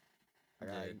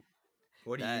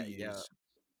 What do you use?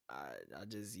 I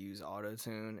just use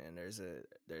Auto-Tune, and there's a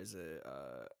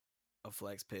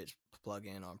flex pitch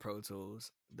plugin on Pro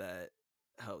Tools that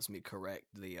helps me correct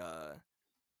the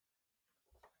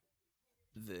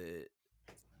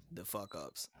fuck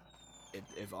ups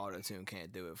if Auto-Tune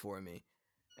can't do it for me.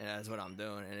 And that's what I'm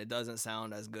doing, and it doesn't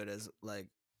sound as good as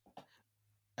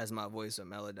my voice with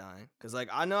Melodyne, because like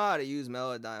I know how to use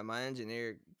Melodyne. My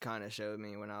engineer kind of showed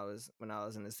me when I was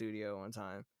in the studio one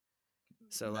time.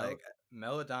 So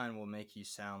Melodyne will make you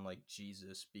sound like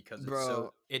Jesus, because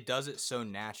it does it so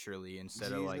naturally instead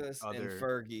Jesus of like other and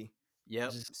Fergie.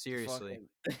 Yep, seriously.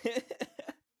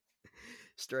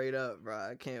 Straight up, bro.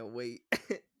 I can't wait.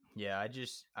 Yeah,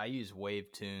 I use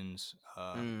Wavetunes,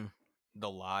 the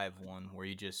live one where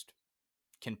you just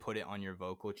can put it on your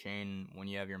vocal chain. When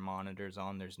you have your monitors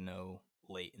on, there's no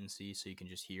latency, so you can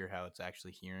just hear how it's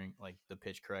actually hearing like the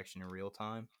pitch correction in real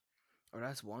time. Oh,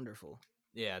 that's wonderful.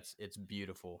 Yeah, it's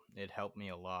beautiful. It helped me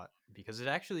a lot because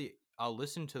I'll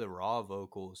listen to the raw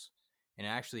vocals, and it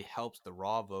actually helps the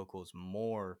raw vocals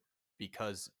more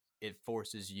because it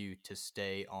forces you to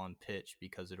stay on pitch,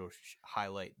 because it'll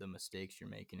highlight the mistakes you're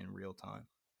making in real time.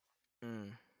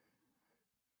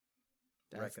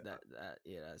 That's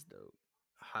dope.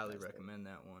 Highly recommend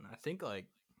that one. I think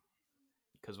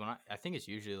because I think it's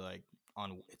usually like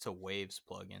it's a Waves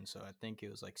plugin, so I think it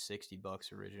was like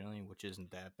 $60 originally, which isn't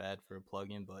that bad for a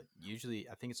plugin, but usually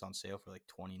I think it's on sale for like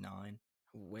 $29.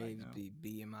 Waves be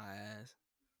beating my ass.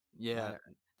 Yeah,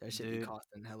 that should be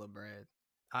costing hella bread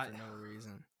for no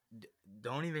reason.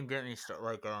 Don't even get me started.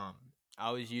 Like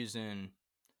I was using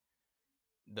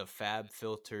the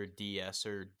FabFilter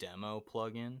De-esser demo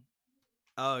plugin.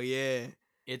 Oh yeah.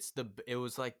 It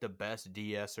was like the best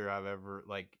de-esser I've ever,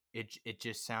 like it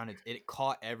just sounded, it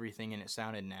caught everything and it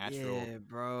sounded natural. Yeah,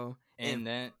 bro. And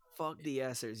then fuck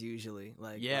de-essers usually.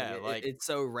 It's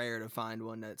so rare to find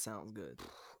one that sounds good.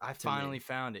 I finally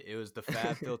found it. It was the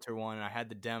FabFilter one, and I had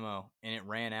the demo, and it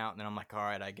ran out, and then I'm like, all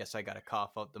right, I guess I gotta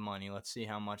cough up the money. Let's see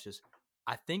how much is.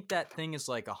 I think that thing is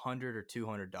like $100 or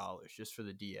 $200 just for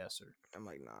the de-esser. I'm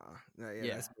like, nah.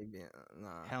 Yeah. That's maybe,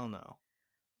 nah. Hell no.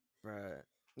 Right.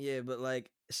 Yeah, but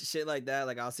like shit like that,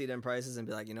 like I'll see them prices and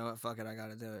be like, you know what, fuck it, I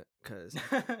gotta do it, cause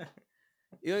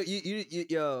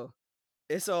yo,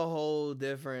 it's a whole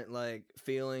different like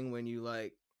feeling when you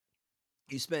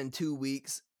spend 2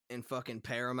 weeks in fucking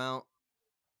Paramount,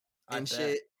 and bet.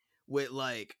 shit with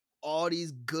like all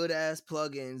these good ass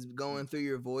plugins going through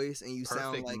your voice, and you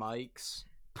sound Perfect like mics.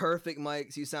 perfect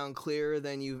mics. You sound clearer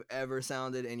than you've ever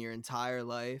sounded in your entire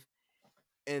life.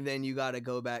 And then you got to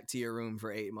go back to your room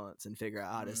for 8 months and figure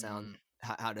out how to sound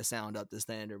how to sound up the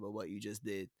standard with what you just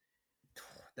did.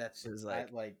 That's It's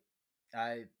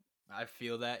I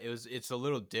feel that it's a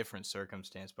little different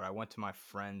circumstance, but I went to my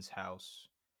friend's house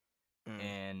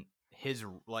and his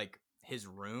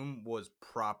room was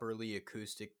properly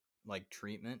acoustic like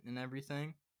treatment and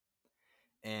everything.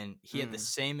 And he had the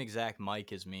same exact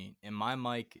mic as me, and my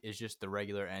mic is just the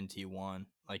regular NT1.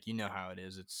 Like, you know how it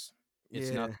is.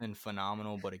 It's nothing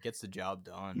phenomenal, but it gets the job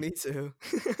done. Me too.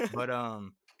 But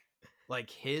like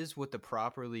his with the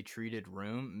properly treated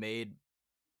room made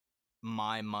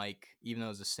my mic, even though it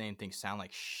was the same thing, sound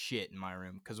like shit in my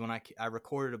room. Because when I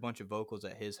recorded a bunch of vocals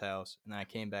at his house, and then I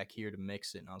came back here to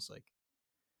mix it, and I was like,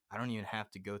 I don't even have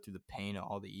to go through the pain of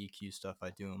all the EQ stuff I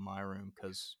do in my room,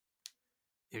 because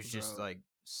it was just like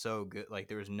so good. Like,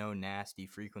 there was no nasty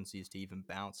frequencies to even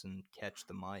bounce and catch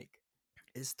the mic.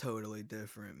 It's totally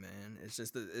different, man. It's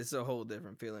just it's a whole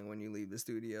different feeling when you leave the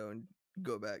studio and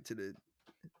go back to the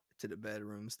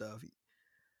bedroom stuff.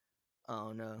 I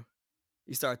don't know.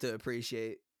 You start to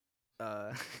appreciate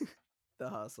the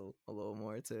hustle a little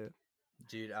more too.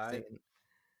 Dude, I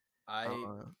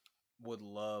would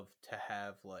love to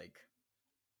have like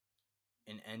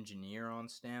an engineer on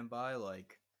standby,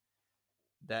 like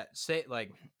that. Say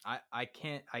like I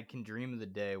can dream of the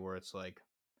day where it's like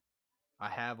I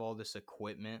have all this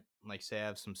equipment, like say I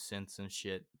have some synths and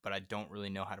shit, but I don't really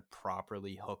know how to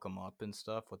properly hook them up and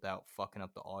stuff without fucking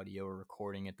up the audio or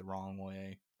recording it the wrong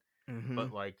way.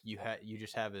 But like you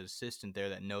just have an assistant there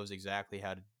that knows exactly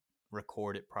how to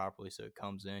record it properly, so it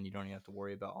comes in. You don't even have to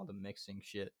worry about all the mixing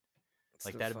shit.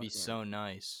 Like, that'd be so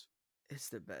nice. It's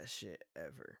the best shit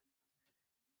ever.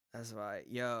 That's why,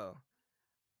 yo,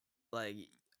 like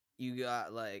you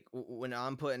got like when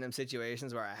I'm put in them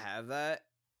situations where I have that,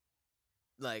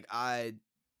 like I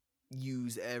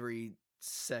use every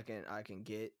second I can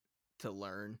get to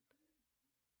learn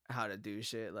how to do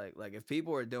shit. Like if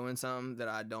people are doing something that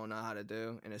I don't know how to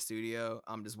do in a studio,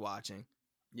 I'm just watching.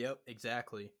 Yep,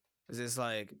 exactly. It's just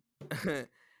like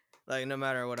like no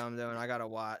matter what I'm doing, I gotta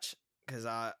watch because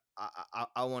I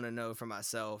want to know for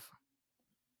myself.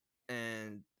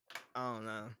 And I don't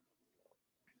know.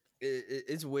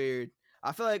 It's weird.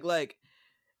 I feel like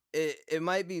it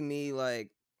might be me like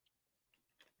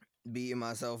beating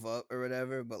myself up or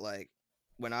whatever, but like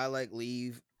when I like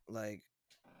leave like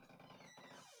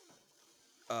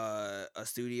a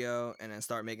studio and then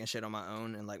start making shit on my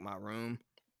own in like my room,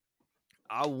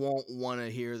 I won't want to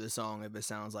hear the song if it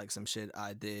sounds like some shit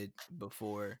I did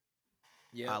before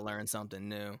I learned something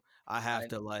new. I have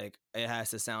to like it has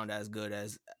to sound as good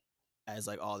as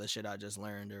like all the shit I just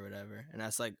learned or whatever. And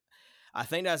that's like I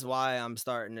think that's why I'm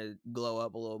starting to glow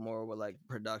up a little more with like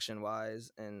production wise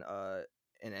and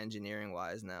engineering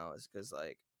wise now, is because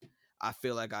like I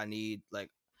feel like I need like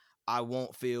I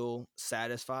won't feel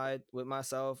satisfied with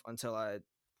myself until I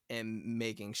am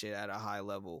making shit at a high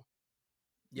level.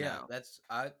 Yeah, that's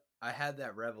I had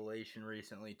that revelation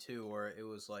recently too, where it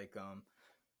was like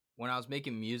when I was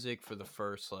making music for the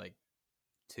first like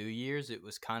 2 years, it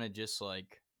was kind of just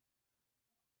like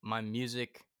my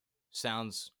music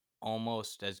sounds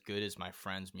almost as good as my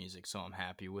friends' music, so I'm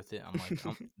happy with it.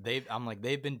 I'm like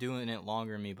they've been doing it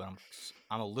longer than me, but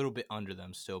I'm a little bit under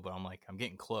them still, but I'm like I'm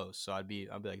getting close, so I'd be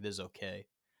like, this is okay.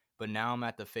 But now I'm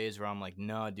at the phase where I'm like,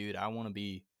 no, dude, I want to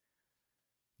be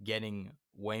getting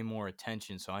way more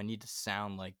attention, so I need to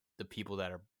sound like the people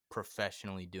that are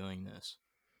professionally doing this.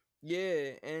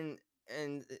 Yeah, and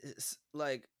it's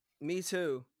like me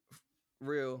too,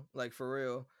 real, like for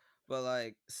real. But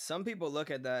like some people look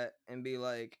at that and be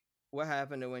like, what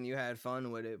happened to when you had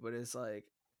fun with it? But it's like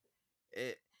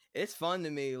it's fun to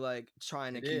me, like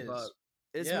trying to keep up.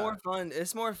 It's more fun.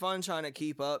 It's more fun trying to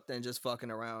keep up than just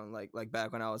fucking around like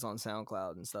back when I was on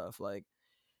SoundCloud and stuff. Like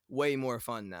way more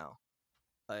fun now.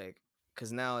 Like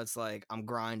cuz now it's like I'm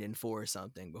grinding for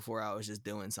something. Before I was just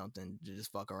doing something to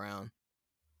just fuck around.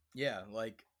 Yeah,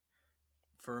 like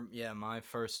my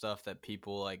first stuff that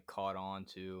people like caught on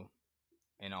to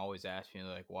and always ask me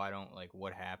like, why don't like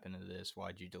what happened to this?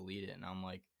 Why'd you delete it? And I'm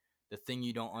like, the thing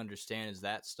you don't understand is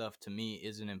that stuff to me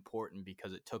isn't important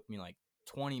because it took me like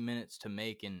 20 minutes to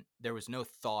make and there was no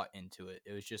thought into it.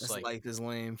 It was just That's like Life is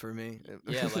Lame for me.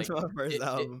 Yeah, like my first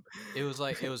album. It was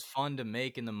like it was fun to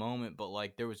make in the moment, but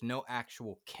like there was no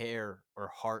actual care or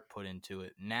heart put into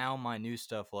it. Now my new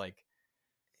stuff, like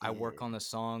I work Yeah. on the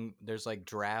song. There's like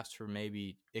drafts for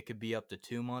maybe it could be up to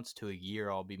 2 months to a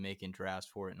year. I'll be making drafts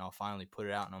for it, and I'll finally put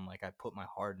it out. And I'm like, I put my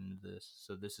heart into this,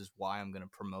 so this is why I'm gonna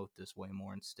promote this way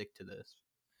more and stick to this.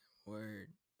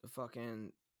 Word. The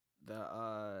fucking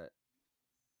the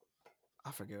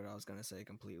I forget what I was gonna say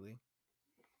completely.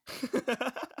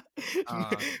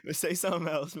 Uh, But say something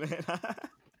else, man.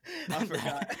 I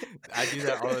forgot. I do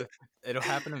that all. It'll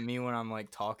happen to me when I'm like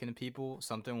talking to people.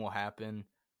 Something will happen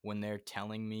when they're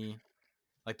telling me,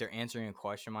 like they're answering a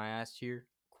question I asked here.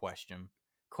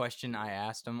 Question I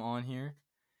asked them on here,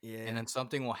 Yeah. and then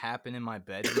something will happen in my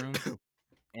bedroom,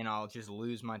 and I'll just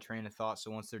lose my train of thought. So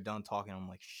once they're done talking, I'm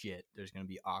like, shit. There's gonna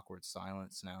be awkward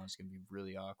silence now. It's gonna be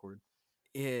really awkward.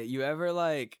 Yeah. You ever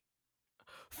like?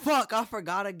 Fuck! I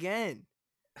forgot again.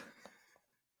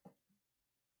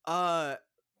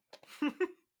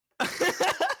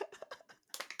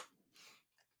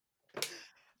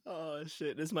 Oh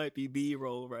shit! This might be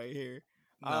B-roll right here.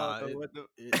 I don't know what the.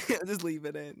 Just leave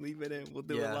it in. Leave it in. We'll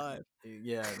do it live.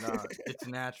 Yeah, no, it's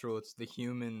natural. It's the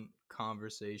human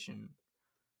conversation.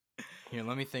 Here,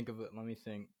 let me think of it. Let me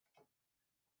think.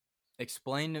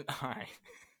 Explain to all right.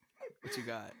 What you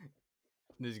got?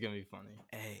 This is gonna be funny.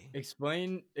 Hey.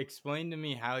 Explain to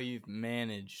me how you've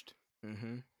managed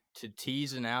Mm-hmm. to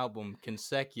tease an album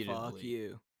consecutively. Fuck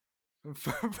you.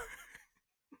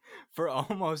 For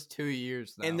almost 2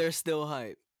 years now. And they're still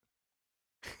hype.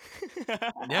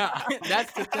 Yeah,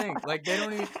 that's the thing. Like they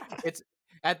don't even. It's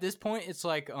at this point. It's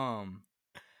like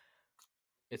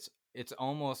It's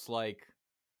almost like.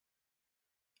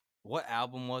 What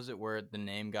album was it where the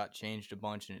name got changed a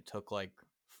bunch and it took like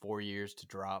 4 years to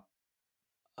drop?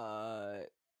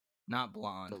 Not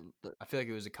Blonde. I feel like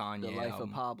it was a Kanye The Life album.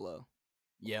 of Pablo.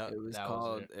 Yeah, It was that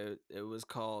called. was It was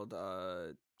called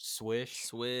Swish.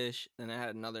 Swish. Then it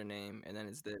had another name, and then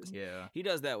it's this. Yeah, He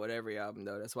does that with every album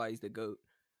though. That's why he's the GOAT.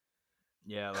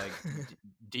 yeah. Like,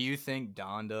 do you think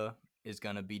Donda is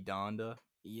gonna be Donda?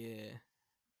 Yeah.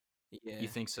 Yeah. You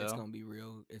think so? It's gonna be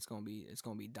real. It's gonna be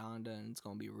Donda, and it's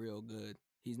gonna be real good.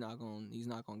 He's not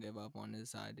gonna give up on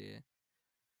this idea.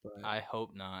 But I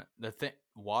hope not. The thing,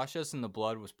 Wash Us in the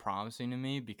Blood was promising to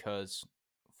me because,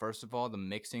 first of all, the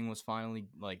mixing was finally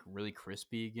like really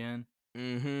crispy again.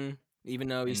 even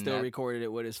though he And still that- recorded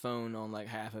it with his phone on like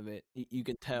half of it, you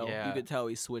could tell. You Yeah. could tell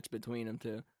he switched between them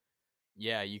too.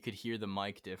 Yeah, you could hear the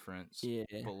mic difference. Yeah.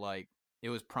 But like, it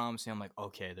was promising. I'm like,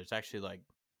 okay, there's actually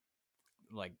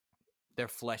like they're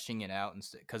fleshing it out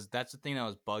instead. Because that's the thing that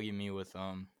was bugging me with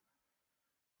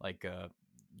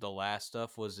the last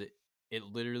stuff was it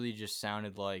literally just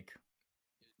sounded like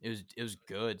it was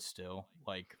good still,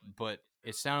 like, but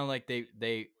it sounded like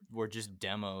they were just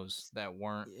demos that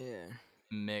weren't Yeah.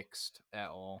 mixed at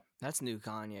all. That's new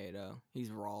Kanye though.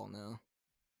 He's raw now.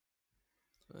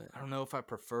 But I don't know if I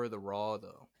prefer the raw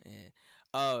though. yeah.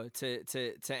 Oh, to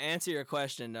answer your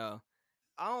question though,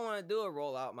 I don't want to do a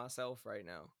rollout myself right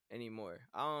now anymore.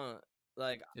 I don't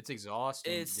like. It's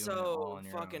exhausting. It's doing it all so on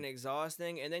your fucking own.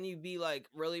 exhausting, and then you be like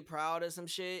really proud of some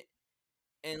shit,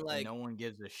 and And like no one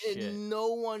gives a and shit.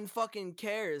 no one fucking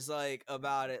cares like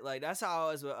about it. Like that's how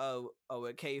I was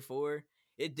with K4.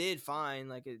 It did fine.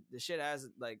 Like the shit has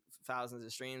like thousands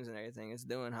of streams and everything. It's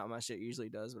doing how my shit usually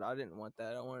does, but I didn't want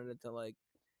that. I wanted it to like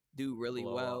do really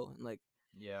Blow well. up. And,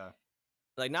 Yeah.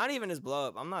 like not even as blow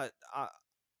up.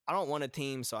 I don't want a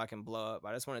team so I can blow up.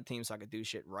 I just want a team so I can do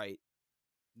shit right.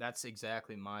 That's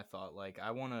exactly my thought. Like,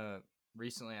 I want to.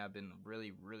 Recently, I've been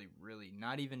really, really, really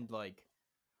not even like.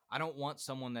 I don't want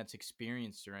someone that's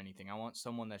experienced or anything. I want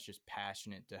someone that's just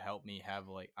passionate to help me have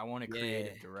like. I want a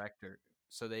creative Yeah. director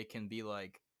so they can be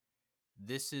like,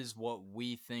 this is what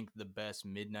we think the best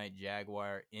Midnight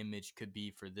Jaguar image could be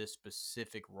for this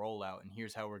specific rollout, and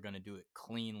here's how we're gonna do it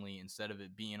cleanly instead of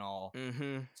it being all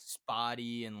Mm-hmm.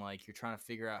 spotty and like you're trying to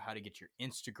figure out how to get your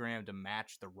Instagram to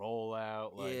match the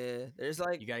rollout. Like, Yeah. There's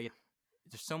like you gotta get.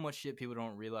 There's so much shit people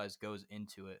don't realize goes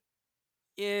into it.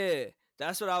 yeah.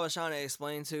 That's what I was trying to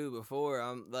explain to before.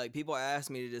 I'm like people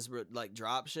ask me to just like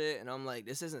drop shit, and I'm like,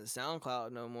 this isn't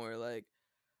SoundCloud no more. Like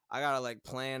I gotta like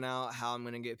plan out how I'm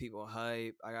gonna get people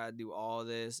hype. I gotta do all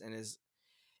this,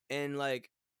 and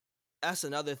like that's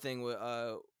another thing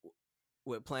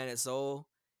with Planet Soul.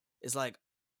 It's like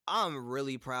I'm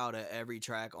really proud of every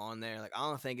track on there. Like I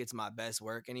don't think it's my best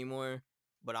work anymore,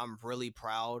 but I'm really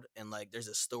proud. And like there's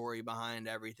a story behind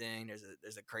everything.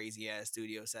 There's a crazy ass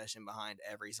studio session behind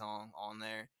every song on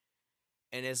there.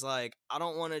 And it's like I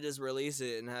don't want to just release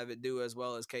it and have it do as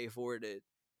well as K4 did.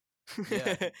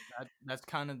 Yeah, that's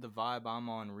kind of the vibe I'm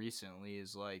on recently.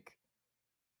 Is like,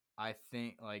 I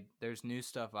think like there's new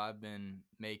stuff I've been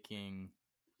making,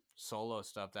 solo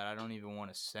stuff that I don't even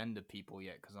want to send to people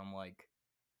yet because I'm like,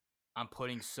 I'm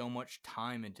putting so much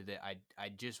time into that. I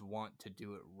just want to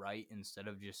do it right instead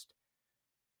of just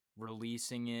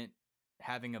releasing it,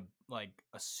 having a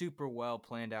super well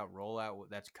planned out rollout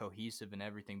that's cohesive and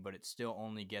everything, but it still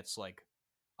only gets like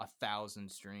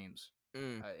 1,000 streams.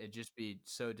 It'd just be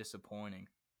so disappointing.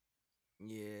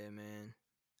 Yeah, man.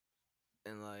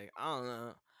 And like I don't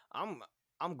know,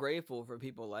 I'm grateful for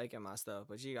people liking my stuff,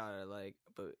 but you gotta like,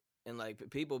 but and like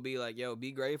people be like, yo,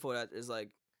 be grateful that there's like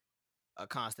a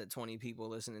constant 20 people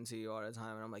listening to you all the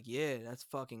time, and I'm like, yeah, that's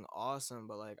fucking awesome,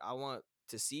 but like I want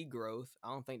to see growth.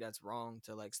 I don't think that's wrong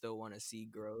to like still want to see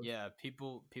growth. Yeah,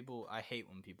 people. I hate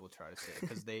when people try to say it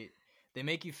because they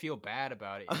make you feel bad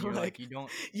about it, and I'm you're like, like, you don't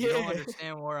yeah.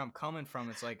 understand where I'm coming from.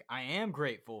 It's like I am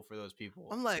grateful for those people.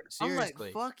 I'm like,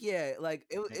 seriously. fuck yeah! Like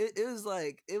it was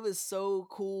like it was so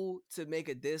cool to make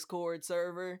a Discord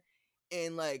server,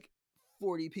 and like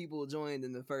 40 people joined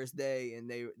in the first day, and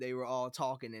they were all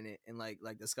talking in it and like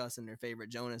discussing their favorite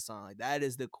Jonas song. Like that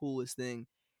is the coolest thing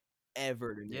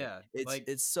ever to me. Yeah,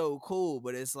 It's so cool,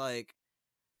 but it's like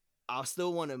I'll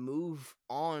still want to move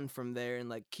on from there and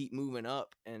like keep moving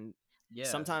up. And yeah.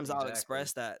 sometimes exactly. I'll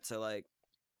express that to like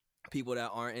people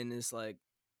that aren't in this like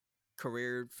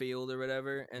career field or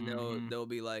whatever, and they'll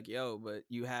be like, yo, but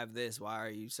you have this, why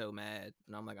are you so mad?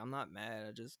 And I'm like, I'm not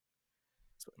mad,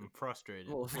 I'm frustrated.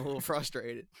 a little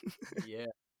frustrated. Yeah.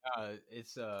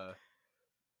 It's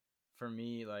for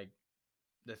me, like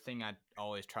the thing I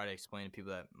always try to explain to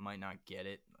people that might not get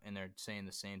it and they're saying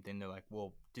the same thing, they're like,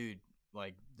 well, dude,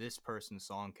 like this person's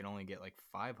song can only get like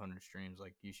 500 streams,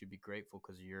 like you should be grateful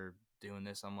because you're doing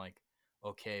this. I'm like,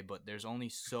 okay, but there's only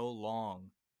so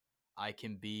long I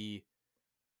can be.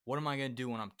 What am I going to do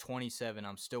when I'm 27?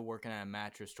 I'm still working at a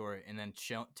mattress store and then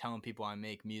telling people I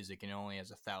make music and it only has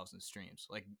 1,000 streams.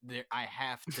 Like I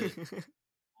have to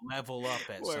level up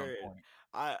at some point.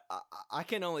 I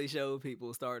can only show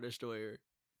people Star Destroyer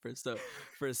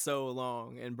for so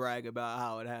long and brag about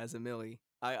how it has a milli.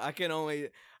 I can only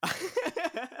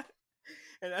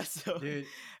and that's so, dude,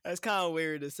 that's kind of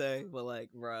weird to say, but like,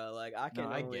 bro, like I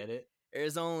get it.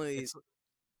 There's only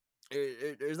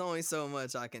there's only so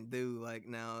much I can do like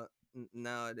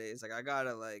nowadays. Like I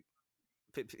gotta like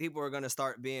people are gonna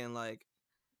start being like,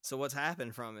 so what's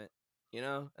happened from it, you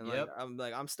know? And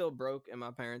like I'm still broke in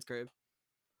my parents' crib.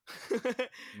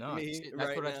 No,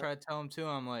 that's what I try to tell them too.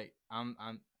 I'm like,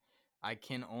 I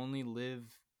can only live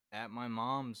at my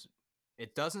mom's.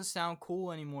 It doesn't sound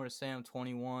cool anymore to say I'm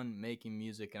 21 making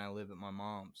music and I live at my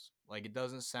mom's. Like it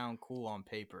doesn't sound cool on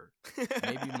paper.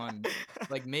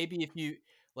 Maybe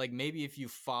if you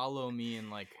follow me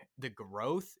in like the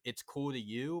growth, it's cool to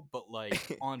you, but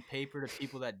like on paper to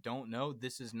people that don't know,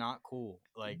 this is not cool.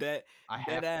 Like I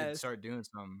have to start doing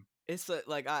something. It's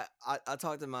like I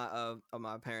talked to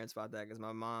my parents about that because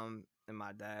my mom and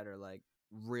my dad are like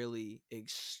really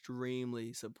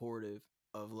extremely supportive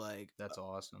of like that's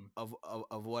awesome of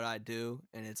what I do,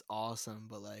 and it's awesome,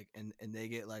 but like and they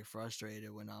get like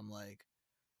frustrated when I'm like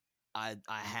I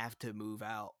have to move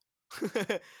out.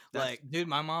 Like dude,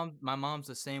 my mom's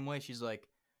the same way. She's like,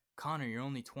 Connor, you're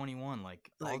only 21, like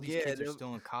all these kids are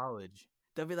still in college.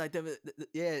 They'll be like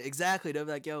yeah, exactly, they'll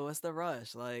be like, yo, what's the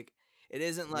rush? Like it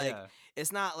isn't like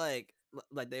it's not like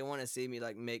they want to see me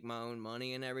like make my own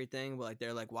money and everything, but like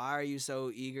they're like, why are you so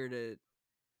eager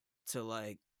to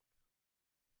like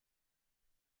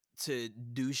to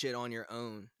do shit on your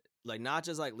own? Like not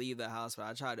just like leave the house, but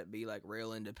I try to be like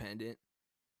real independent.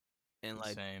 And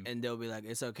like and they'll be like,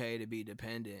 it's okay to be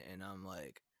dependent, and I'm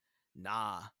like,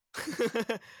 nah.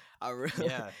 I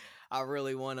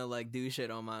really want to like do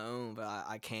shit on my own, but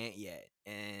I can't yet.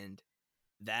 And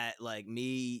that like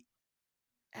me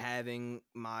having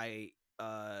my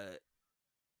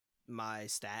my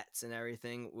stats and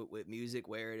everything with music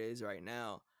where it is right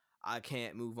now, I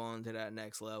can't move on to that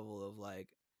next level of like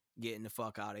getting the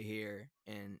fuck out of here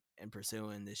and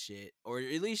pursuing this shit, or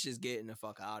at least just getting the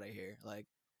fuck out of here. Like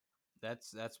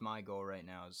that's my goal right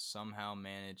now, is somehow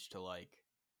manage to like,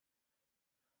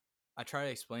 I try to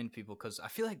explain to people because I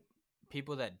feel like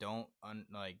people that don't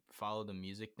like follow the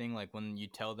music thing, like when you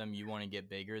tell them you want to get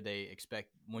bigger, they expect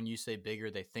when you say bigger,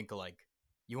 they think of like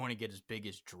you want to get as big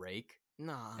as Drake.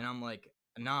 Nah. And I'm like,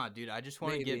 nah, dude, I just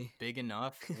want to get big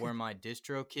enough where my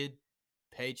DistroKid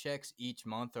paychecks each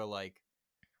month are like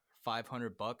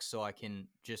 $500, so I can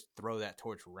just throw that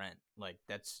towards rent. Like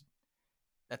that's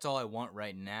all I want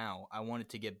right now. I want it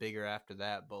to get bigger after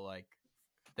that, but like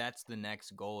that's the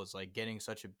next goal, is like getting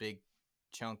such a big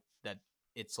chunk that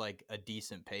it's like a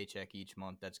decent paycheck each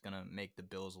month that's gonna make the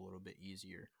bills a little bit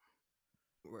easier.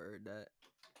 Word that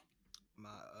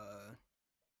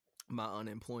my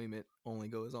unemployment only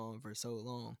goes on for so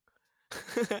long.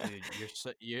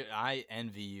 Dude, I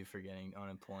envy you for getting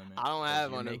unemployment. I don't 'cause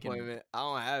have you're making. unemployment. I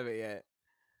don't have it yet.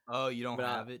 Oh, you don't But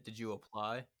have it? Did you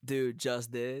apply? dude,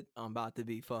 just did. I'm about to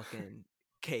be fucking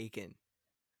caking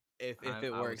if it I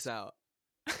works was, out.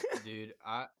 dude.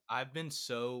 I've been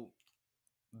so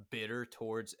bitter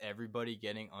towards everybody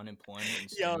getting unemployment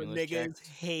and Yo, stimulus niggas checks,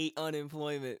 hate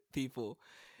unemployment people.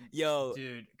 Yo,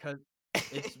 dude. Because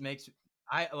it makes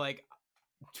I like.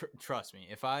 Trust me,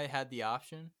 if I had the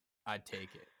option, I'd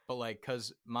take it. But like,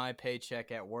 cause my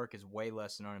paycheck at work is way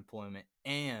less than unemployment,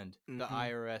 and the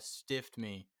IRS stiffed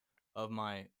me of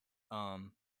my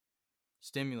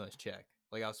stimulus check.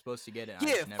 Like I was supposed to get it. I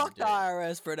yeah, just never fuck did. the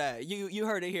IRS for that. You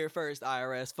heard it here first,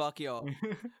 IRS. Fuck y'all.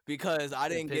 Because I It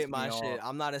didn't pissed get my me shit. off.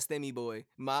 I'm not a STEMI boy.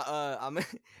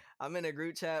 I'm in a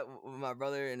group chat with my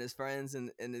brother and his friends,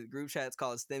 and the group chat's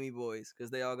called STEMI Boys because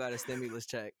they all got a stimulus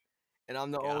check, and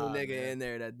I'm the only God, nigga man. in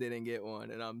there that didn't get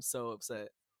one, and I'm so upset.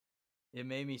 It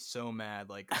made me so mad.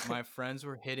 Like my friends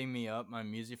were hitting me up. My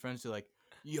music friends were like,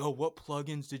 "Yo, what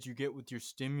plugins did you get with your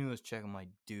stimulus check?" I'm like,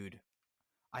 dude,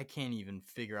 I can't even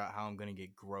figure out how I'm gonna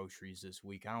get groceries this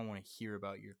week. I don't want to hear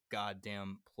about your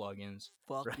goddamn plugins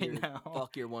right now.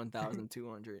 Fuck your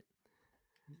 1,200.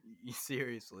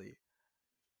 Seriously.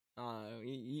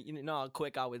 You know how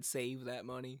quick I would save that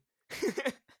money.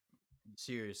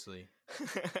 Seriously.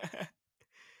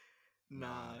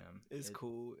 Nah, man. it's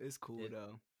cool. It's cool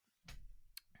though.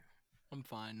 I'm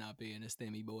fine not being a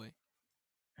STEMI boy.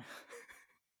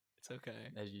 It's okay.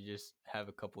 As you just have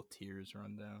a couple tears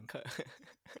run down. A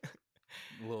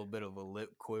little bit of a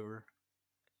lip quiver.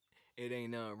 It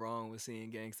ain't nothing wrong with seeing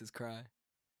gangsters cry.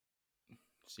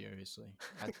 Seriously.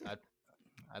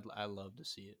 I love to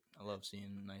see it. I love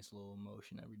seeing a nice little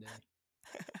emotion every day.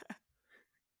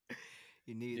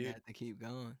 You need Dude. that to keep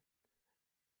going.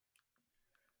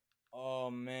 Oh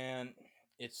man,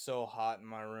 it's so hot in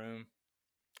my room.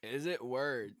 Is it?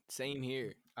 Word. Same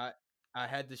here. I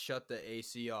had to shut the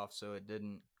AC off so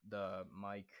the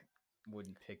mic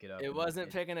wouldn't pick it up. It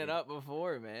wasn't picking it up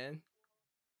before, man.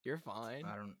 You're fine.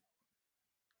 I don't.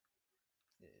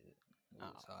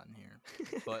 It's hot in here.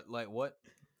 But like what?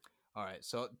 All right,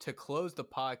 so to close the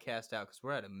podcast out, because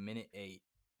we're at a minute 8,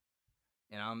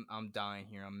 and I'm dying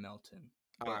here. I'm melting.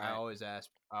 But All right.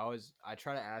 I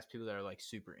try to ask people that are like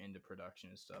super into production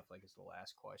and stuff. Like it's the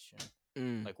last question.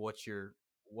 Like what's your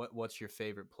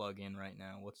favorite plug-in right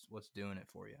now? What's doing it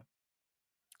for you?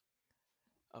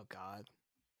 Oh God.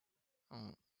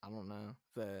 I don't know.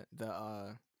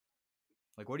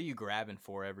 Like what are you grabbing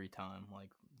for every time? Like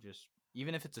just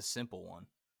even if it's a simple one.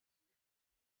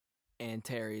 And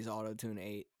Terry's Auto-Tune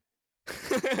 8.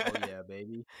 Oh yeah,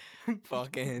 baby.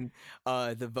 Fucking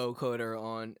the vocoder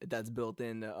on that's built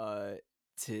in to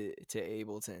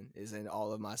Ableton is in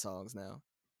all of my songs now.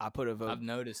 I've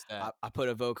noticed that. I put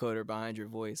a vocoder behind your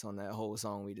voice on that whole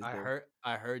song we just did.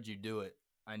 I heard you do it.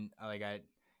 I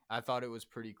thought it was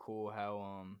pretty cool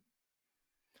how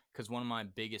because one of my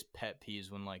biggest pet peeves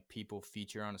when like people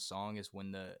feature on a song is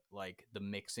when the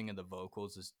mixing of the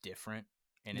vocals is different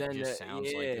and it just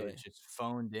sounds like it was just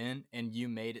phoned in, and you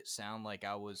made it sound like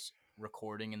I was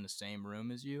recording in the same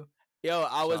room as you. Yo,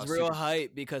 I was real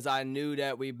hyped because I knew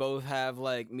that we both have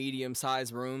like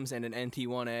medium-sized rooms and an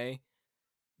NT1A.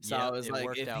 So I was like,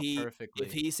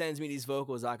 if he sends me these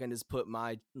vocals, I can just put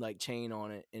my like chain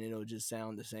on it and it'll just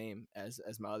sound the same as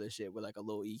my other shit with like a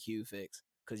little EQ fix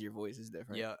because your voice is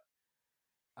different. Yeah.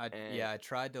 I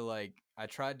tried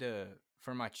to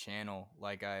for my channel,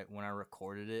 like when I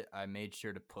recorded it, I made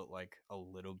sure to put like a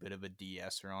little bit of a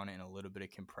de-esser on it and a little bit of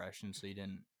compression so you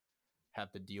didn't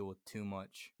have to deal with too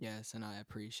much. Yes, and I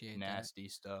appreciate nasty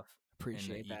stuff.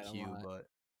 Appreciate in the that EQ, a lot. but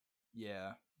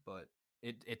yeah, but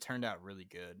it turned out really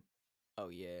good. Oh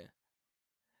yeah.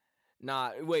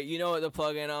 Nah, wait, you know what the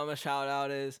plugin I'm gonna shout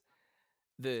out is?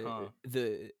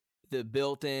 The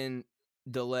built-in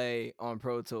delay on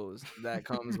Pro Tools that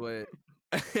comes with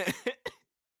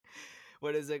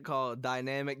what is it called?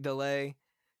 Dynamic delay.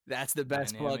 That's the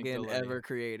best plugin ever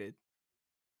created.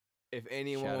 If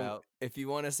you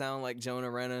want to sound like Jonah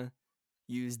Renna,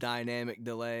 use dynamic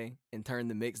delay and turn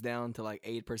the mix down to like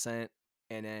 8%,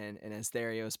 and then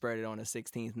stereo spread it on a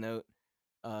 16th note,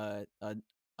 a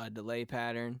delay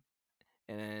pattern,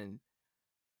 and then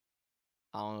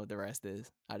I don't know what the rest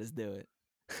is. I just do it.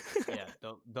 Yeah,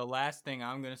 the last thing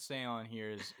I'm gonna say on here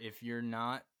is if you're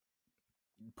not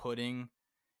putting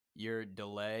your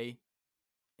delay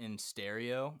in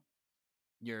stereo,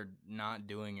 you're not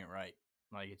doing it right.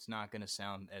 Like it's not gonna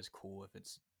sound as cool if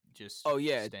it's just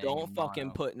don't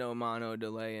fucking put no mono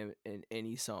delay in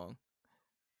any song.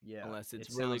 Yeah, unless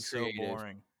it's really creative. So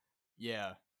boring.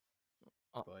 Yeah,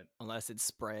 But unless it's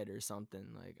spread or something.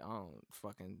 Like, I don't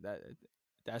fucking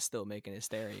that's still making it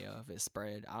stereo. If it's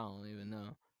spread, I don't even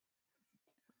know.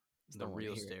 the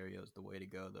real stereo is the way to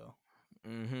go, though.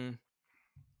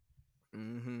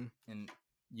 And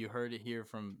you heard it here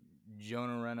from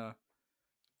Jonah Renna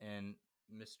and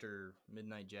Mr.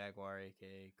 Midnight Jaguar,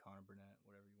 aka Connor Burnett,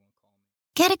 whatever you want to call me.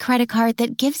 Get a credit card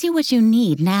that gives you what you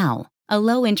need now. A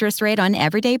low interest rate on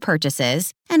everyday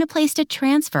purchases and a place to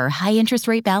transfer high interest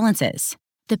rate balances.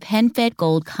 The PenFed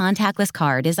Gold Contactless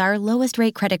Card is our lowest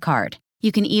rate credit card.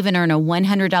 You can even earn a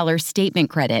 $100 statement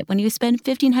credit when you spend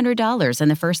 $1,500 in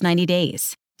the first 90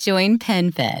 days. Join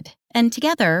PenFed, and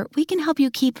together we can help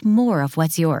you keep more of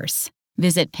what's yours.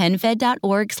 Visit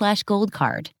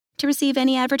PenFed.org/goldcard. To receive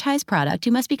any advertised product,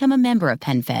 you must become a member of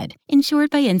PenFed, insured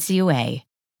by NCUA.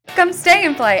 Come stay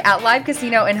and play at Live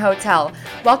Casino and Hotel.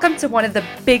 Welcome to one of the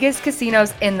biggest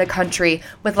casinos in the country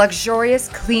with luxurious,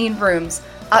 clean rooms,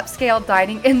 upscale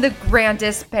dining, and the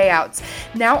grandest payouts.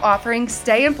 Now offering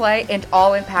stay and play and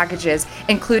all-in packages,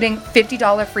 including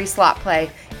 $50 free slot play,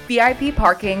 VIP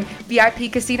parking,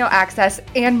 VIP casino access,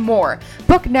 and more.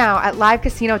 Book now at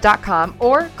livecasino.com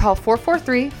or call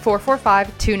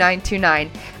 443-445-2929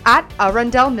 at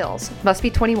Arundel Mills. Must be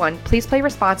 21. Please play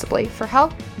responsibly. For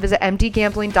help, visit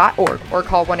mdgambling.org or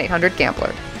call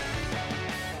 1-800-GAMBLER.